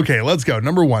 Okay, let's go.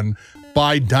 Number 1,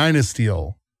 by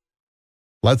Dynasteel.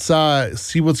 Let's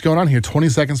see what's going on here.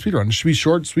 20-second speedrun. It should be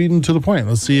short, sweet, and to the point.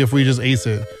 Let's see if we just ace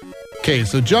it. Okay,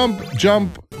 so jump,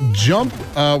 jump, jump.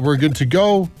 We're good to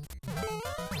go.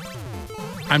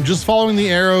 I'm just following the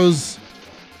arrows.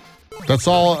 That's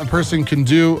all a person can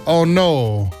do. Oh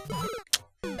no.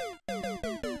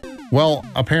 Well,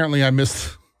 apparently I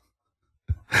missed.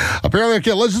 Apparently,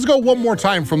 okay, let's just go one more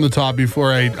time from the top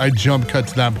before I jump cut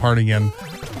to that part again.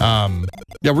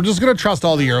 Yeah, we're just gonna trust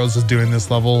all the arrows as doing this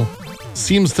level.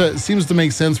 Seems to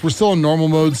make sense. We're still in normal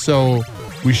mode, so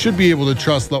we should be able to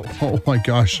trust the... Oh my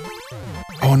gosh.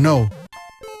 Oh no.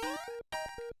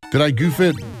 Did I goof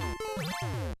it?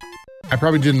 I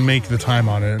probably didn't make the time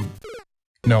on it.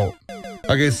 No.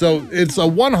 Okay, so it's a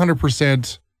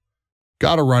 100%.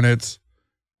 Gotta run it.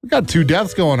 We got 2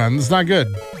 deaths going on. That's not good.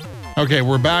 Okay,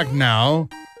 we're back now.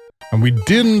 And we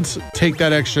didn't take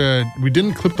that extra, we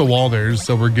didn't clip the wall there,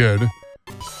 so we're good.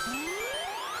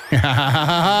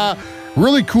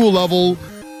 Really cool level.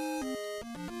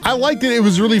 I liked it. It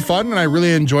was really fun and I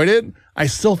really enjoyed it. I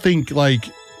still think, like,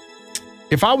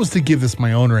 if I was to give this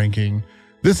my own ranking,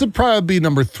 this would probably be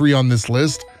number 3 on this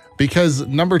list because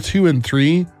number 2 and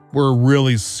 3 were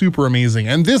really super amazing.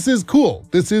 And this is cool.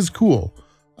 This is cool.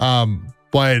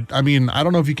 But I mean, I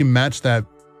don't know if you can match that,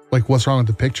 like what's wrong with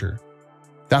the picture.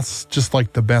 That's just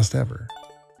like the best ever.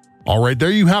 All right,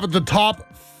 there you have it, the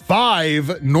top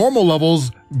 5 normal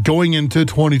levels going into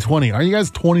 2020. Are you guys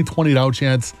 2020'd out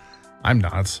yet? I'm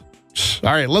not.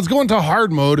 All right, let's go into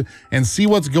hard mode and see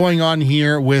what's going on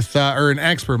here with, or an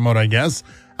expert mode, I guess.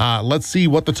 Let's see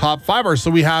what the top 5 are. So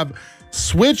we have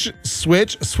Switch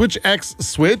X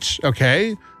Switch,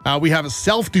 okay. We have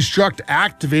Self-Destruct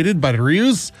activated by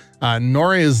Ryus.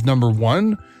 Nora is number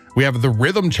 1. We have the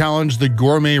Rhythm Challenge, the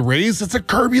Gourmet Race. It's a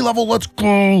Kirby level, let's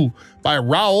go! By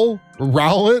Rowlet.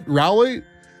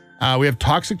 We have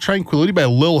Toxic Tranquility by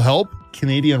Lil Help,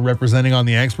 Canadian representing on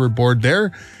the expert board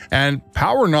there. And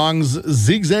Power Nong's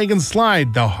Zigzag and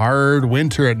Slide, the Hard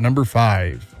Winter at number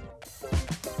 5.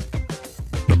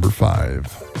 Number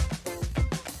 5.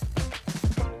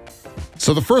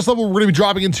 So the first level we're going to be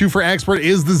dropping into for expert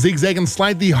is the Zigzag and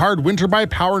Slide, the Hard Winter by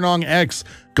Power Nong X.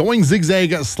 Going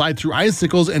zigzag, slide through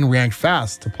icicles, and react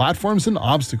fast to platforms and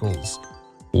obstacles.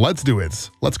 Let's do it.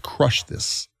 Let's crush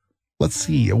this. Let's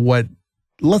see what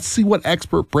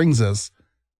expert brings us.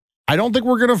 I don't think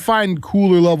we're gonna find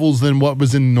cooler levels than what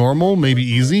was in normal, maybe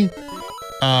easy.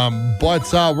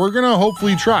 But we're gonna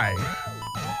hopefully try.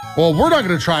 Well, we're not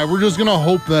gonna try, we're just gonna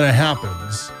hope that it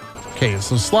happens. Okay,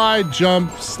 so slide,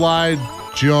 jump, slide,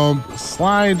 jump,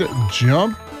 slide,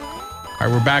 jump. All right,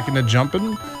 we're back into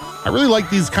jumping. I really like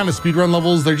these kind of speedrun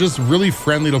levels. They're just really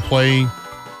friendly to play.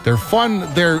 They're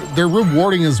fun. They're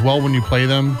rewarding as well when you play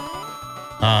them.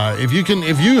 If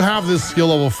you have this skill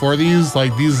level for these,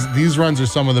 like these runs are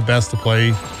some of the best to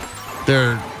play.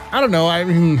 I don't know. I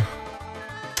mean,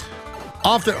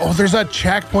 often, oh, there's that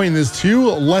checkpoint in this too.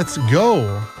 Let's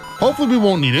go. Hopefully we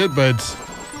won't need it, but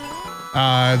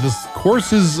this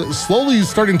course is slowly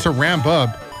starting to ramp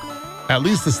up, at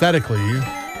least aesthetically.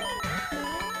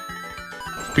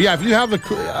 But yeah, if you have the,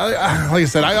 like I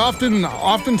said,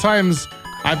 oftentimes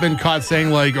I've been caught saying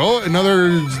like, oh,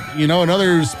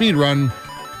 another speed run.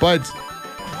 But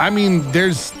I mean,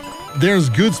 there's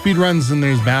good speed runs and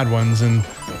there's bad ones. And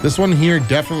this one here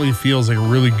definitely feels like a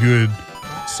really good,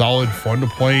 solid, fun to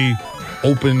play,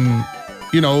 open,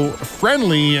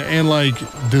 friendly and like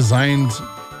designed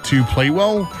to play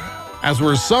well. As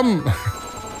where some,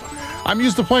 I'm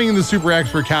used to playing in the super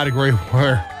expert category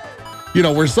where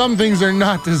some things are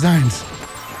not designed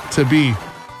to be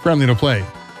friendly to play.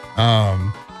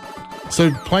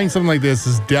 So playing something like this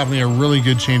is definitely a really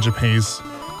good change of pace.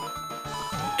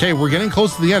 Okay, we're getting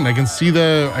close to the end. I can see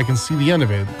the end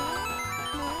of it.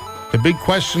 The big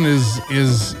question is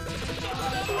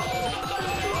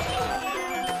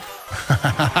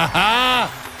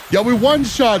yo, we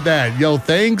one-shot that. Yo,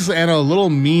 thanks, and a little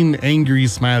mean, angry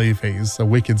smiley face, a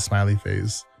wicked smiley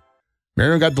face.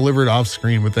 Mario got delivered off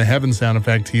screen with the heaven sound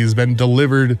effect. He has been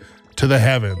delivered to the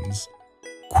heavens.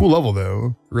 Cool level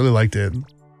though. Really liked it.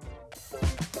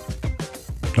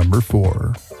 Number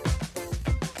 4.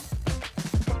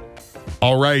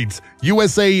 All right.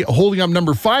 USA holding up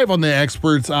number 5 on the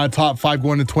experts top 5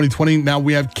 going to 2020. Now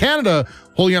we have Canada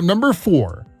holding up number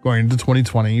 4 going into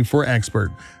 2020 for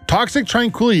expert. Toxic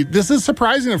Tranquility. This is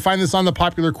surprising to find this on the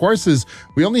popular courses.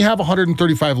 We only have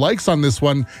 135 likes on this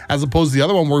one as opposed to the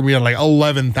other one where we had like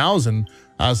 11,000.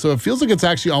 So it feels like it's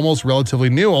actually almost relatively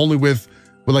new, only with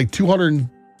like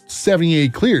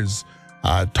 278 clears.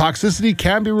 Toxicity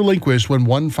can be relinquished when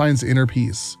one finds inner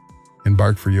peace.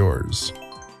 Embark for yours.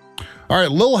 All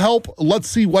right, Lil Help, let's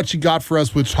see what you got for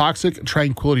us with Toxic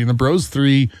Tranquility in the Bros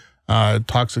 3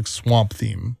 Toxic Swamp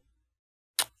theme.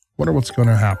 Wonder what's going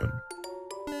to happen.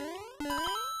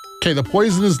 Okay, the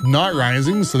poison is not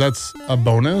rising, so that's a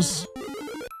bonus.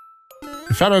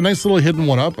 We found a nice little hidden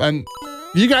one-up, and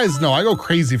you guys know I go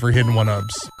crazy for hidden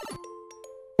one-ups.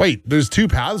 Wait, there's 2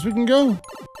 paths we can go?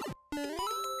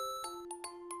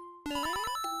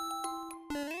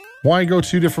 Why go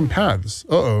 2 different paths?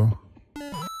 Uh-oh.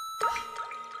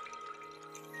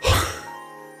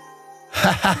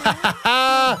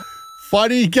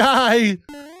 Funny guy.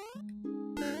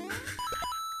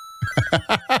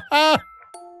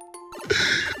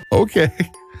 Okay,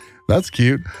 that's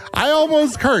cute. I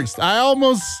almost cursed. I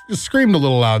almost screamed a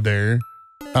little loud there.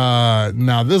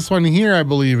 Now this one here, I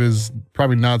believe, is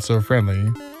probably not so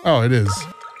friendly. Oh, it is.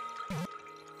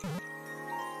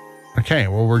 Okay,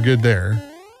 well, we're good there.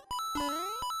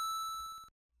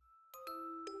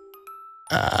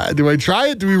 Do I try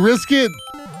it? Do we risk it?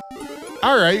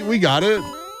 All right, we got it.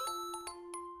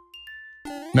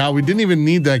 Now, we didn't even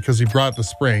need that because we brought the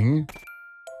spring.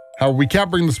 However, we can't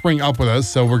bring the spring up with us,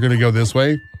 so we're going to go this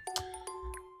way.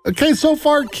 Okay, so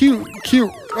far, cute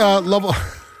level.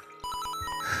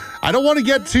 I don't want to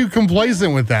get too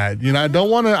complacent with that. You know, I don't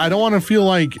want to feel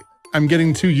like I'm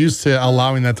getting too used to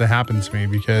allowing that to happen to me,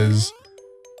 because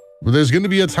there's going to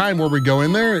be a time where we go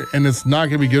in there and it's not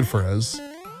going to be good for us.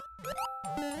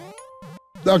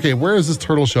 Okay, where is this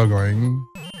turtle shell going?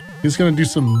 He's going to do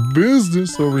some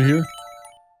business over here.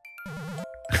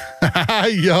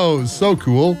 Yo, so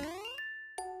cool.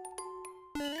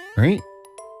 Right?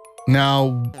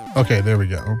 Now, okay, there we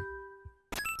go.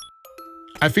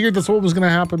 I figured that's what was going to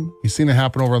happen. You've seen it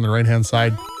happen over on the right-hand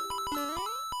side.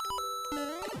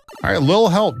 All right, little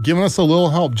help, giving us a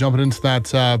little help jumping into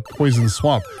that poison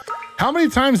swamp. How many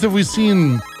times have we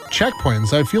seen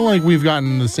checkpoints? I feel like we've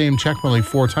gotten the same checkpoint like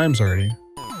 4 times already.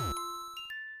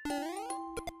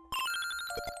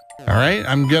 All right,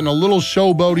 I'm getting a little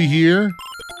showboaty here.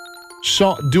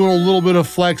 Doing a little bit of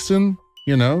flexing,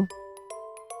 you know.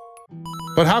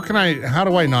 But how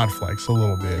do I not flex a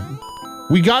little bit?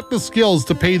 We got the skills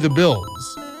to pay the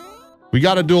bills. We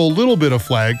got to do a little bit of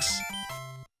flex.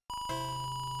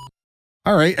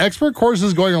 All right, expert course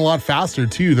is going a lot faster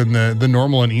too than the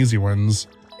normal and easy ones,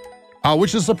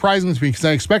 which is surprising to me because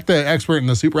I expect the expert and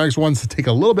the super X ones to take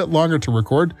a little bit longer to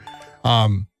record,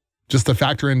 just to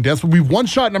factor in deaths. But we've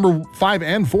one-shot number 5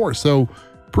 and 4, so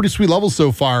pretty sweet levels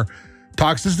so far.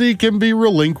 Toxicity can be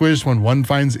relinquished when one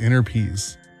finds inner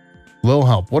peace. Little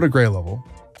help. What a great level.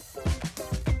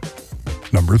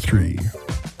 Number 3.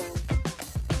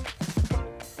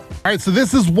 All right, so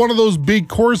this is one of those big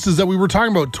courses that we were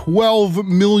talking about. 12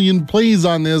 million plays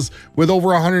on this with over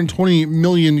 120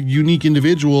 million unique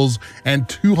individuals and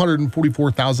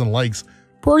 244,000 likes.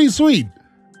 Pretty sweet.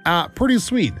 Pretty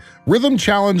sweet. Rhythm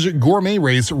challenge gourmet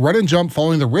race, run and jump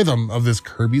following the rhythm of this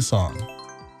Kirby song.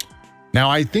 Now,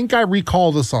 I think I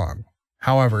recall the song.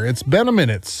 However, it's been a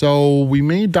minute, so we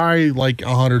may die like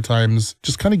 100 times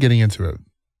just kind of getting into it.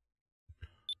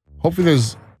 Hopefully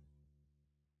there's...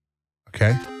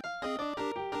 Okay.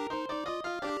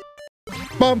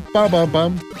 Bum, bum, bum,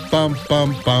 bum, bum,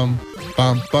 bum, bum,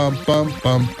 bum, bum, bum,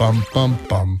 bum, bum, bum,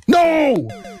 bum. No!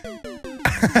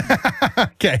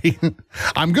 Okay.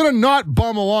 I'm gonna not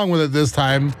bum along with it this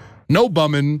time. No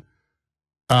bumming.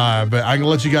 But I'm gonna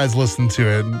let you guys listen to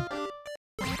it.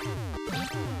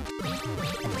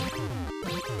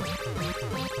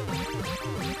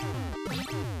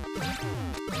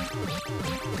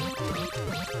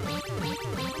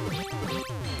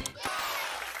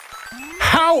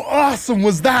 How awesome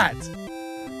was that?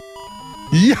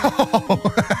 Yo!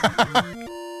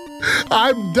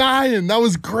 I'm dying. That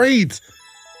was great.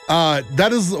 That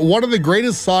is one of the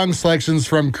greatest song selections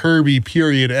from Kirby,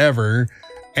 period, ever.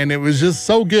 And it was just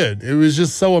so good. It was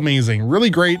just so amazing. Really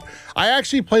great. I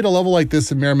actually played a level like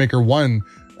this in Mario Maker 1.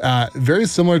 Very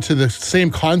similar to the same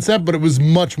concept, but it was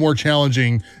much more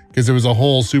challenging because it was a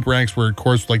whole super expert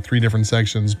course with like 3 different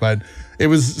sections. But it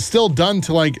was still done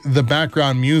to like the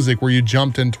background music where you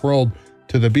jumped and twirled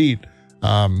to the beat.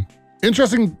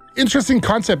 Interesting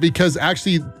concept, because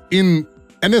actually in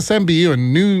NSMBU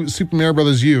and New Super Mario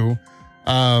Bros. U,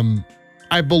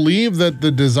 I believe that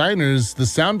the designers, the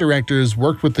sound directors,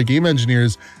 worked with the game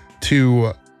engineers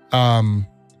to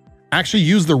actually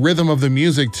use the rhythm of the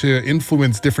music to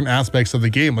influence different aspects of the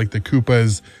game, like the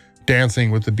Koopas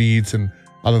dancing with the beats and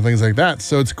other things like that.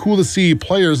 So it's cool to see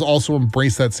players also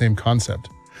embrace that same concept.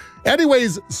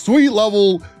 Anyways, sweet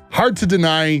level, hard to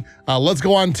deny. Let's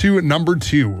go on to number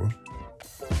 2.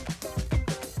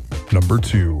 Number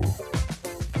 2.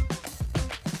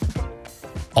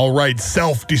 All right,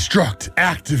 self-destruct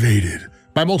activated.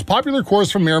 My most popular course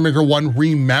from Mario Maker 1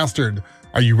 remastered.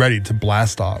 Are you ready to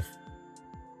blast off?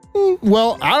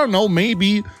 Well, I don't know,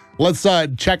 maybe. Let's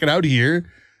check it out here.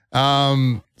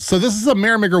 So this is a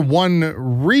Mario Maker 1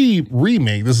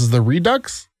 remake. This is the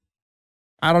Redux.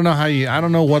 I don't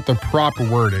know what the proper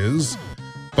word is,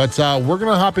 but we're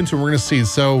gonna hop into it. We're gonna see.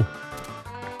 So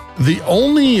the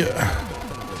only,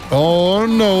 oh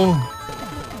no.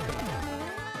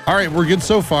 All right, we're good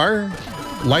so far.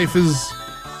 Life is,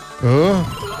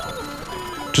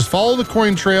 just follow the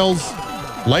coin trails.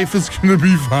 Life is gonna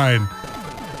be fine.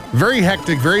 Very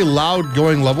hectic, very loud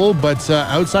going level, but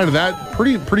outside of that,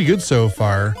 pretty good so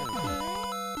far.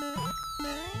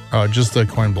 Oh, just a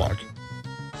coin block.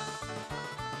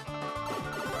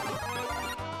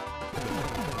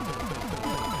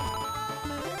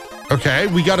 Okay,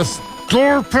 we got a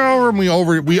star power, and we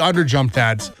underjumped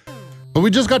that. But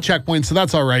we just got checkpoints, so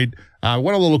that's all right.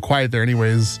 Went a little quiet there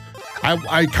anyways.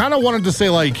 I kind of wanted to say,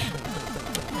 like,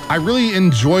 I really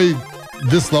enjoyed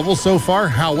this level so far.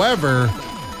 However,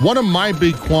 one of my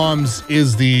big qualms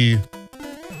is the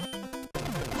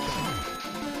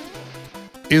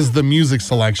music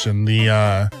selection.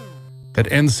 That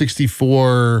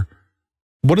N64,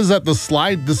 what is that? The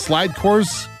slide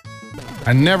course?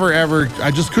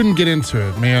 I just couldn't get into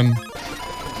it, man.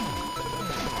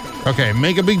 Okay,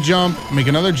 make a big jump, make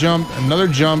another jump, and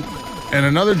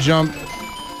another jump.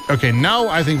 Okay, now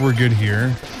I think we're good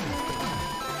here.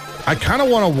 I kind of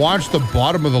want to watch the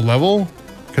bottom of the level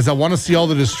because I want to see all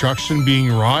the destruction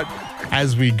being wrought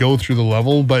as we go through the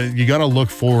level, but you got to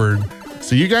look forward.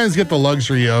 So you guys get the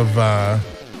luxury of,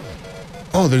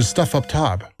 oh, there's stuff up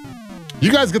top.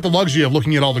 You guys get the luxury of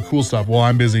looking at all the cool stuff while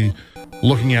I'm busy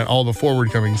looking at all the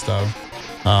forward coming stuff.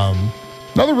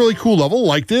 Another really cool level,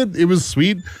 liked it. It was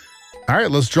sweet. All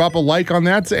right, let's drop a like on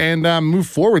that and move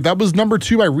forward. That was number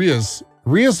 2 by Rias.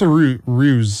 Rias or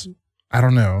Ruse? I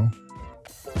don't know.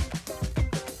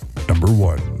 Number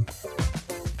 1.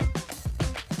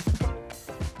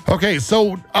 Okay,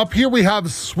 so up here we have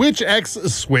Switch X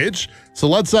Switch. So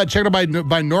let's check it out by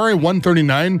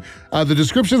Nori139. The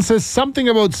description says something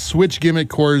about Switch gimmick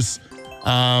course.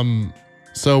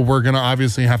 So we're gonna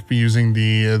obviously have to be using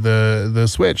the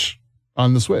Switch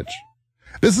on the Switch.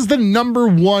 This is the number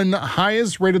 1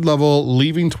 highest rated level,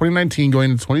 leaving 2019,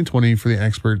 going to 2020 for the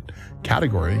expert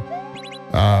category.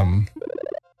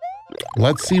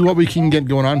 Let's see what we can get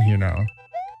going on here now.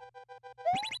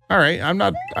 All right, I'm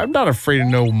not afraid of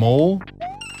no mole.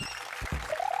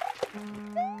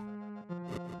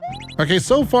 Okay,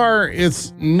 so far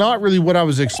it's not really what I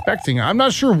was expecting. I'm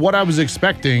not sure what I was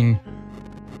expecting.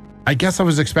 I guess I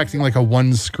was expecting like a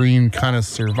one screen kind of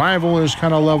survival-ish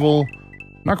kind of level.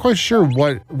 Not quite sure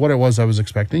what it was I was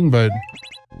expecting, but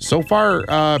so far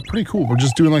pretty cool. We're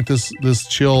just doing like this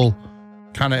chill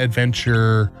kind of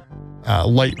adventure,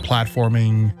 light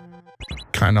platforming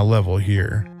kind of level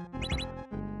here.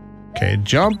 Okay,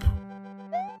 jump.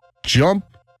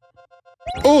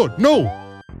 Oh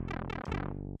no,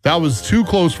 that was too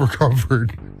close for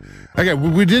comfort. Okay,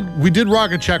 we did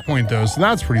rock a checkpoint though, so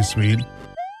that's pretty sweet.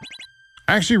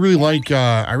 I actually really like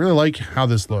I really like how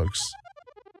this looks.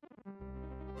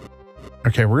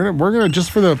 Okay, we're gonna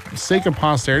just for the sake of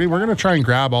posterity, we're gonna try and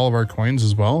grab all of our coins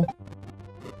as well.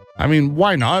 I mean,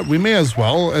 why not? We may as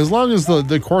well, as long as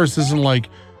the course isn't like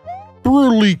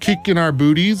brutally kicking our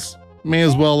booties. May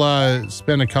as well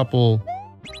spend a couple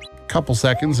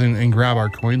seconds and grab our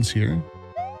coins here.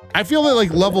 I feel that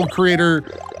like level creator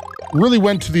really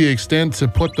went to the extent to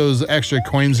put those extra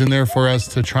coins in there for us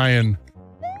to try and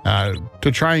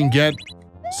get.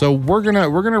 So we're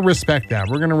gonna respect that.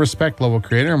 We're gonna respect level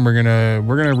creator, and we're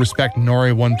gonna respect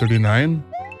Nori139.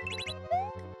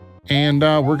 And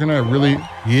we're gonna really,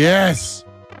 yes,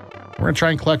 we're gonna try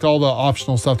and collect all the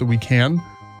optional stuff that we can.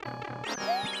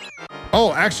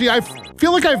 Oh, actually, I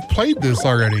feel like I've played this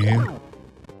already,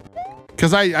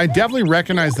 because I definitely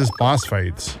recognize this boss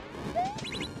fight.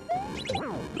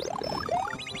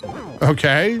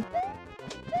 Okay.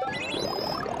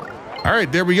 All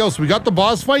right, there we go. So we got the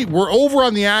boss fight. We're over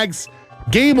on the axe.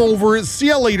 Game over. See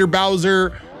ya later,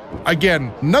 Bowser.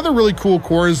 Again, another really cool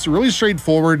course, really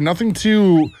straightforward, nothing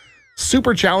too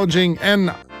super challenging.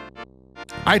 And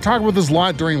I talk about this a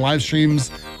lot during live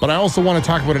streams, but I also want to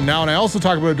talk about it now, and I also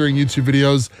talk about it during YouTube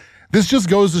videos. This just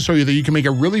goes to show you that you can make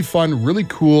a really fun, really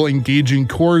cool, engaging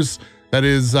course that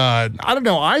is, I don't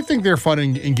know, I think they're fun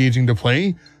and engaging to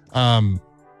play.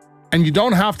 And you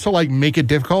don't have to like make it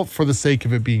difficult for the sake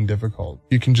of it being difficult.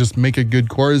 You can just make a good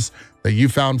course that you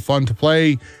found fun to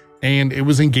play, and it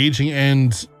was engaging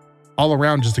and all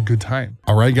around just a good time.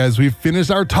 All right, guys, we've finished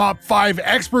our top 5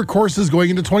 expert courses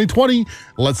going into 2020.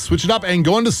 Let's switch it up and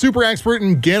go into super expert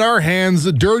and get our hands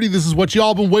dirty. This is what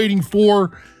y'all been waiting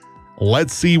for.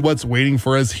 Let's see what's waiting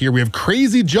for us here. We have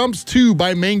Crazy Jumps 2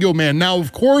 by Mango Man. Now,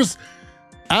 of course,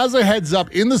 as a heads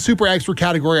up, in the super expert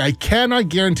category, I cannot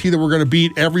guarantee that we're going to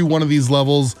beat every one of these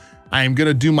levels. I am going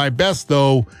to do my best,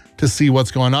 though, to see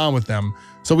what's going on with them.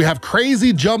 So we have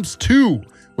Crazy Jumps 2.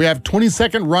 We have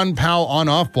 20-second run POW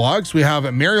on-off blocks. We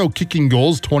have Mario Kicking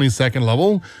Goals, 22nd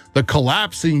level. The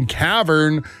Collapsing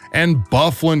Cavern, and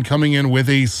Bufflin coming in with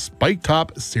a Spike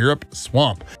Top Syrup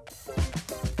Swamp.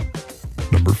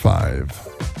 Number 5.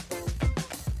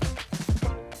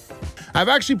 I've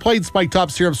actually played Spike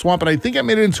Top Syrup Swamp, and I think I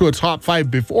made it into a top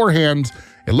 5 beforehand.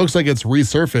 It looks like it's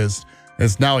resurfaced.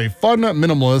 It's now a fun,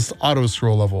 minimalist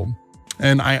auto-scroll level.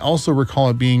 And I also recall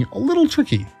it being a little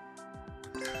tricky.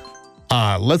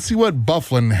 Let's see what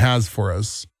Bufflin has for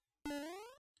us.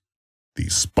 the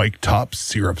Spike Top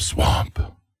Syrup Swamp.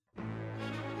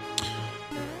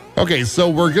 Okay, so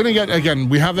we're gonna get, again,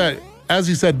 we have that, as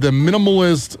you said, the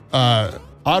minimalist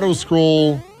auto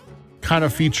scroll kind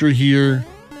of feature here.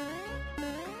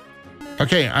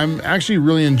 Okay, I'm actually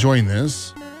really enjoying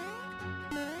this.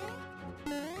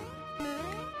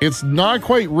 It's not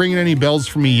quite ringing any bells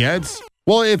for me yet.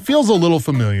 Well, it feels a little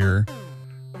familiar.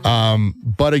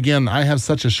 But again, I have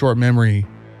such a short memory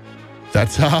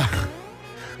that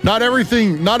not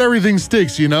everything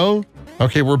sticks, you know?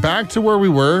 Okay, we're back to where we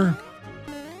were.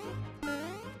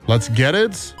 Let's get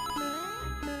it.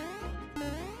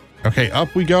 Okay,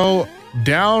 up we go.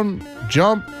 Down,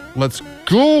 jump. Let's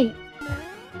go.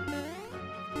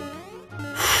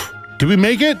 Did we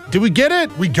make it? Did we get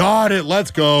it? We got it.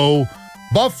 Let's go.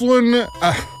 Bufflin.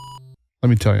 Let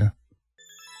me tell you.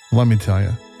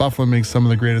 Bufflin makes some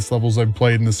of the greatest levels I've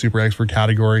played in the Super Expert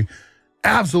category.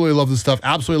 Absolutely love this stuff.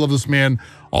 Absolutely love this man.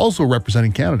 Also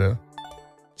representing Canada.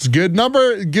 It's a good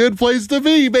number. Good place to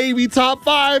be, baby. Top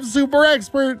 5 Super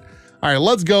Expert. All right,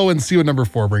 let's go and see what number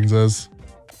 4 brings us.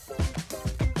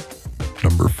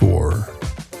 Number 4.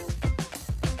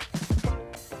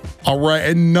 All right,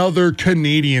 another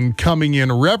Canadian coming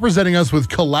in, representing us with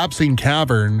Collapsing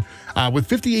Cavern, with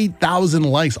 58,000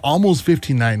 likes, almost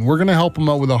 59. We're gonna help him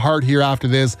out with a heart here after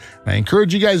this. And I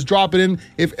encourage you guys, drop it in.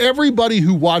 If everybody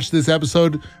who watched this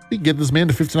episode, we can get this man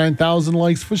to 59,000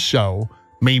 likes for show,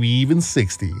 maybe even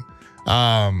 60.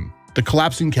 The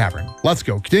Collapsing Cavern. Let's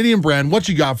go. Canadian brand, what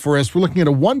you got for us? We're looking at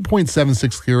a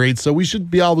 1.76 clear rate, so we should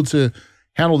be able to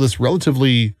handle this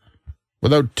relatively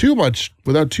without too much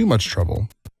trouble.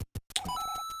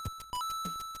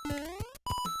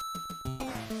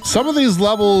 Some of these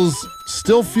levels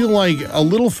still feel like a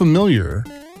little familiar.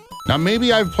 Now,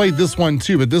 maybe I've played this one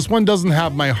too, but this one doesn't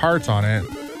have my heart on it.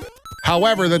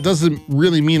 However, that doesn't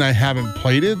really mean I haven't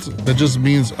played it. That just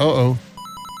means, that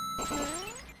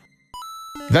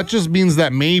just means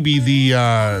that maybe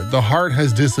the heart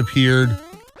has disappeared.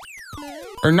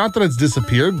 Or not that it's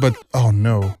disappeared, but oh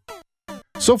no.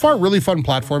 So far, really fun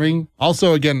platforming.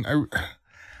 Also, again,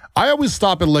 I always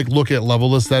stop and like look at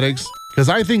level aesthetics, because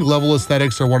I think level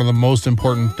aesthetics are one of the most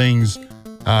important things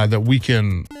that we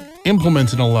can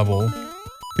implement in a level,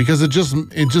 because it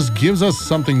just gives us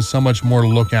something so much more to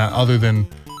look at other than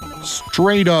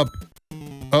straight up.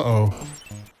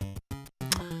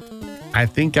 I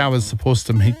think I was supposed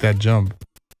to make that jump.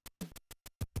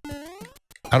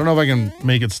 I don't know if I can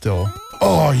make it still.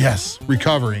 Oh yes,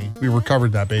 recovery. We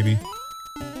recovered that, baby.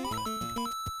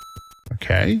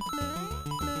 Okay.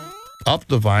 Up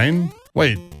the vine.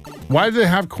 Wait. Why do they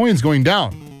have coins going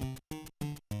down?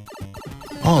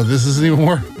 Oh, this isn't even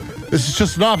more. This is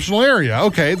just an optional area.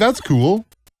 Okay, that's cool.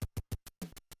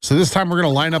 So this time we're gonna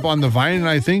line up on the vine,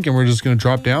 I think, and we're just gonna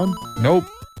drop down. Nope.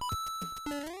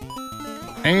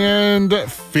 And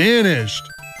finished.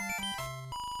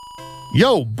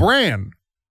 Yo, Bran.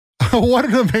 What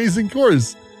an amazing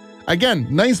course. Again,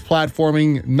 nice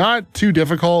platforming, not too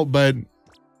difficult, but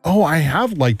oh, I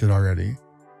have liked it already.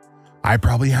 I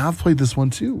probably have played this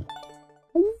one too.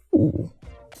 Ooh.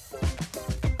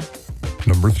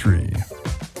 Number 3.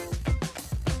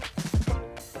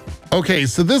 Okay,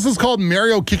 so this is called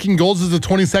Mario Kicking Goals. It's a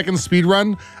 20-second speed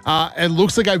run. It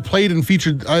looks like I've played and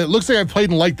featured. It looks like I've played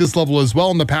and liked this level as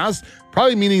well in the past.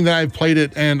 Probably meaning that I've played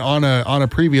it and on a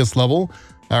previous level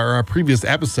or a previous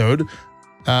episode.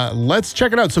 Let's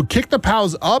check it out. So kick the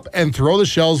POWs up and throw the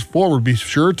shells forward. Be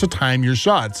sure to time your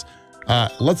shots.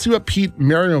 Let's see what Super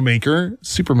Mario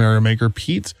Maker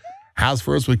Pete has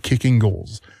for us with kicking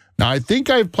goals. Now, I think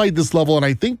I've played this level, and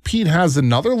I think Pete has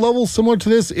another level similar to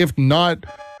this. If not,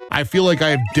 I feel like I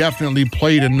have definitely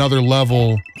played another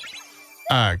level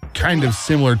kind of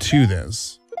similar to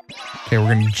this. Okay,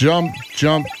 we're gonna jump,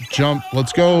 jump, jump.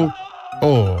 Let's go.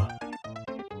 Oh.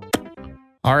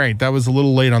 All right, that was a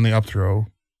little late on the up throw.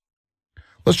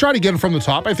 Let's try it again from the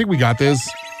top. I think we got this.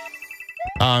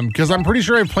 Because I'm pretty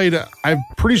sure I played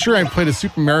a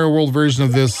Super Mario World version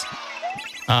of this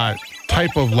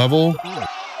type of level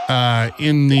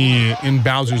in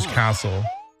Bowser's Castle.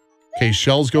 Okay,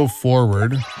 shells go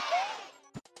forward.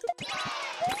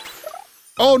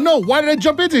 Oh no, why did I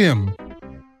jump into him?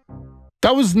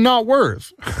 That was not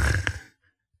worth.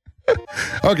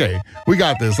 Okay, we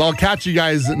got this. I'll catch you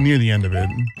guys near the end of it.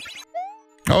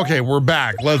 Okay, we're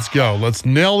back. Let's go. Let's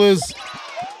nail this.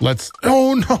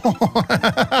 Oh no.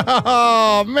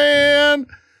 Oh man.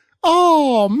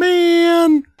 Oh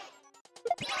man.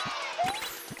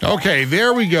 Okay,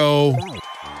 there we go.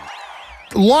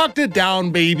 Locked it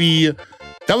down, baby.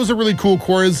 That was a really cool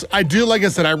chorus. Like I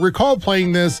said, I recall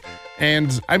playing this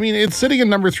And I mean, it's sitting in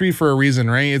number 3 for a reason,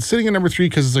 right? It's sitting in number 3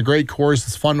 because it's a great course.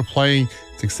 It's fun to play.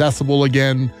 It's accessible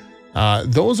again.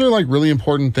 Those are like really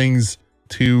important things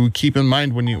to keep in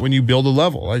mind when you build a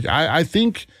level. Like I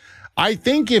think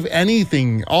if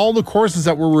anything, all the courses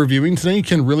that we're reviewing today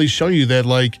can really show you that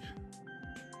like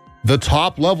the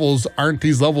top levels aren't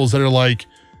these levels that are like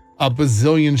a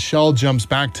bazillion shell jumps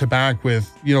back to back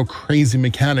with, you know, crazy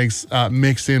mechanics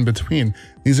mixed in between.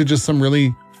 These are just some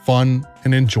really fun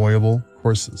and enjoyable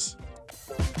courses.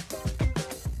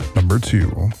 Number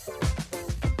 2.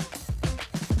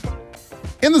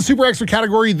 In the Super Expert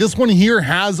category, this one here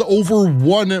has over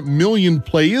 1 million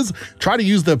plays. Try to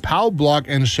use the POW block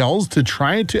and shells to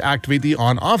try to activate the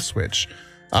on-off switch.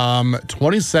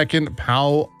 20-second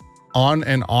POW on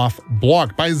and off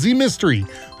block by Z Mystery,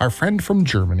 our friend from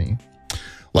Germany.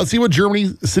 Let's see what Germany,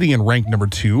 sitting in rank number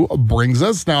 2, brings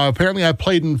us. Now, apparently I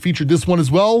played and featured this one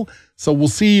as well. So we'll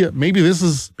see. Maybe this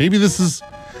is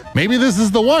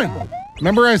the one.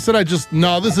 Remember I said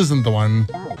no, this isn't the one.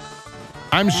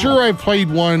 I'm sure I played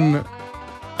one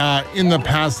in the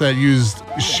past that used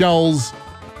shells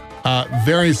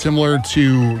very similar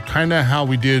to kind of how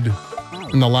we did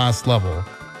in the last level.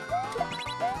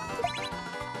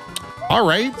 All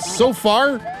right, so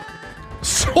far,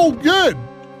 so good.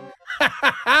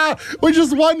 We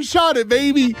just one-shot it,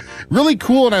 baby. Really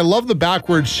cool, and I love the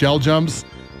backward shell jumps.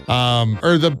 I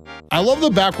love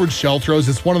the backward shell throws.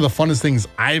 It's one of the funnest things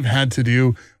I've had to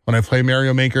do when I play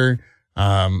Mario Maker.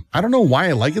 I don't know why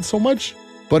I like it so much,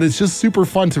 but it's just super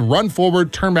fun to run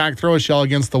forward, turn back, throw a shell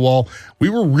against the wall. We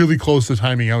were really close to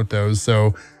timing out those,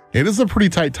 so it is a pretty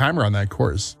tight timer on that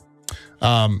course.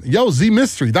 Yo, Z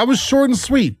Mystery, that was short and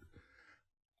sweet.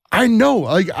 I know,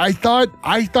 like I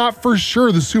thought for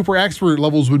sure the Super Expert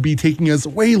levels would be taking us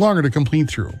way longer to complete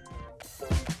through.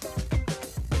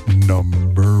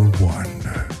 Number 1.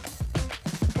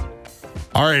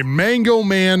 All right, Mango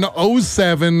Man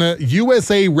 07,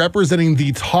 USA, representing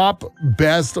the top,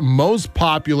 best, most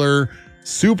popular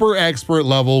Super Expert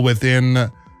level within.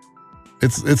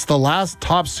 It's the last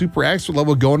top Super Expert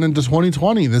level going into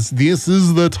 2020. This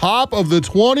is the top of the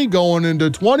 20 going into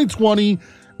 2020.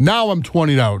 Now I'm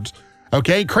 20'd out.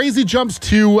 Okay, crazy jumps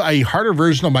to a harder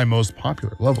version of my most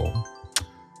popular level.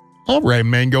 All right,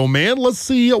 Mango Man, let's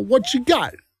see what you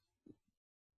got.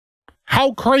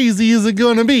 How crazy is it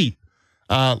gonna be?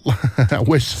 I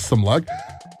wish you some luck.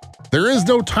 There is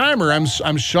no timer.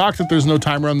 I'm shocked that there's no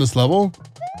timer on this level.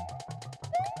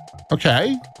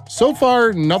 Okay, so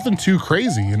far nothing too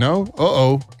crazy, you know?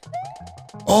 Uh-oh.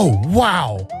 Oh,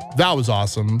 wow, that was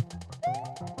awesome.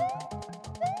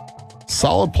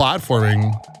 Solid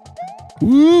platforming.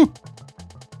 Woo!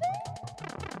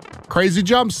 Crazy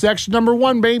jump, section number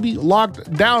 1, baby.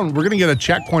 Locked down. We're gonna get a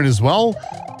checkpoint as well.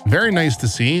 Very nice to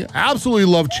see. Absolutely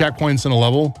love checkpoints in a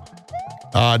level.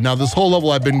 Now this whole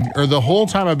level the whole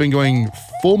time I've been going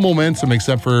full momentum,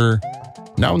 except for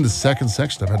now in the second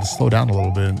section, I've had to slow down a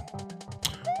little bit.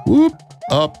 Whoop,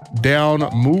 up, down,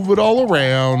 move it all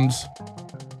around.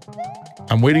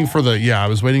 I'm waiting for I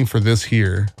was waiting for this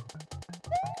here,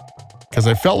 because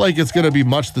I felt like it's going to be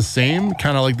much the same,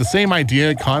 kind of like the same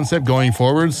idea, concept going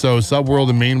forward. So subworld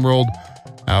and main world,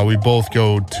 we both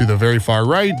go to the very far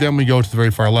right, then we go to the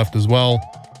very far left as well.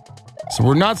 So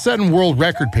we're not setting world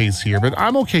record pace here, but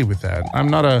I'm okay with that. I'm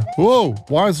not whoa,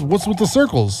 what's with the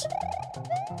circles?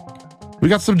 We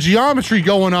got some geometry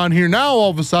going on here now all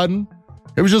of a sudden.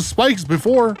 It was just spikes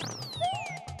before.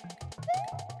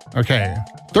 Okay,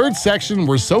 third section,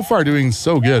 we're so far doing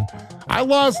so good. I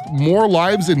lost more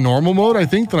lives in normal mode, I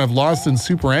think, than I've lost in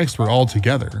Super Expert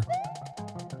altogether.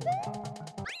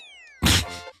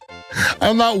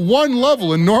 On that one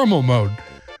level in normal mode.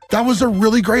 That was a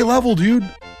really great level, dude.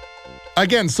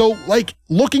 Again, so like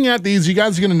looking at these, you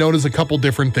guys are gonna notice a couple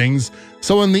different things.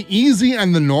 So in the easy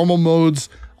and the normal modes,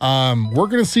 we're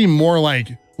gonna see more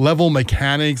like level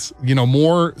mechanics, you know,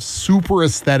 more super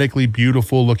aesthetically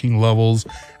beautiful looking levels.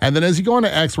 And then as you go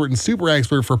into Expert and Super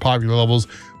Expert for popular levels,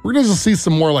 we're gonna see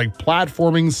some more like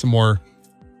platforming, some more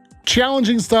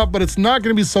challenging stuff, but it's not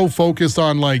gonna be so focused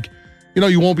on like, you know,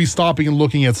 you won't be stopping and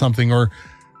looking at something, or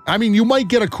I mean, you might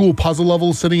get a cool puzzle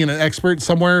level sitting in an Expert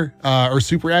somewhere or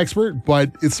Super Expert,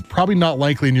 but it's probably not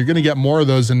likely, and you're gonna get more of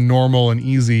those in normal and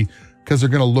easy because they're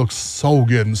gonna look so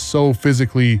good and so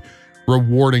physically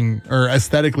rewarding or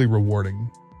aesthetically rewarding.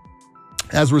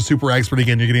 As we're Super Expert,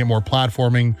 again, you're gonna get more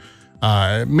platforming,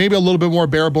 maybe a little bit more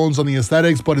bare bones on the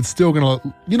aesthetics, but it's still gonna,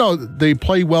 you know, they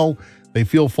play well, they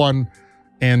feel fun,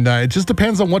 and it just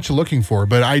depends on what you're looking for.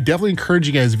 But I definitely encourage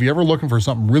you guys, if you're ever looking for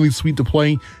something really sweet to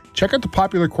play, check out the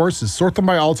popular courses, sort them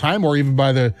by all time, or even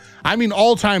by the, I mean,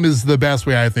 all time is the best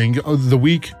way, I think. The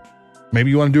week, maybe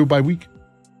you want to do it by week.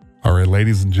 All right,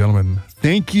 ladies and gentlemen,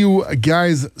 thank you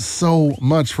guys so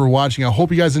much for watching. I hope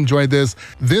you guys enjoyed this.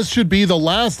 This should be the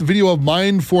last video of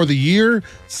mine for the year.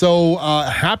 So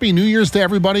happy New Year's to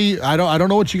everybody. I don't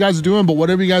know what you guys are doing, but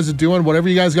whatever you guys are doing, whatever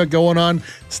you guys got going on,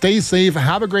 stay safe.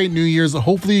 Have a great New Year's.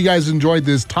 Hopefully you guys enjoyed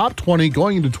this top 20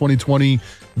 going into 2020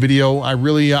 video.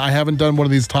 I haven't done one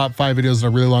of these top 5 videos in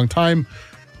a really long time,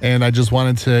 and I just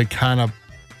wanted to kind of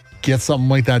get something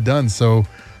like that done. So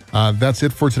that's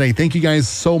it for today. Thank you guys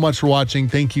so much for watching.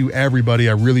 Thank you, everybody.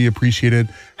 I really appreciate it.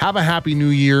 Have a happy new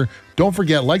year. Don't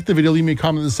forget, like the video, leave me a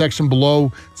comment in the section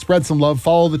below, spread some love,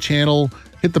 follow the channel,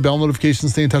 hit the bell notification,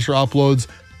 stay in touch for uploads,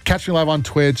 catch me live on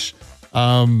Twitch,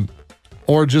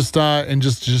 or just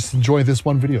enjoy this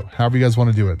one video, however you guys want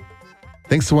to do it.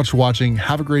 Thanks so much for watching.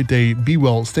 Have a great day. Be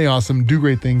well, stay awesome, do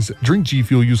great things, drink G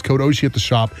Fuel, use code Oshi at the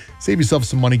shop, save yourself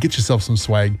some money, get yourself some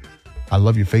swag. I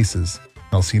love your faces.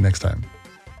 I'll see you next time.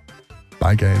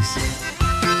 Bye, guys.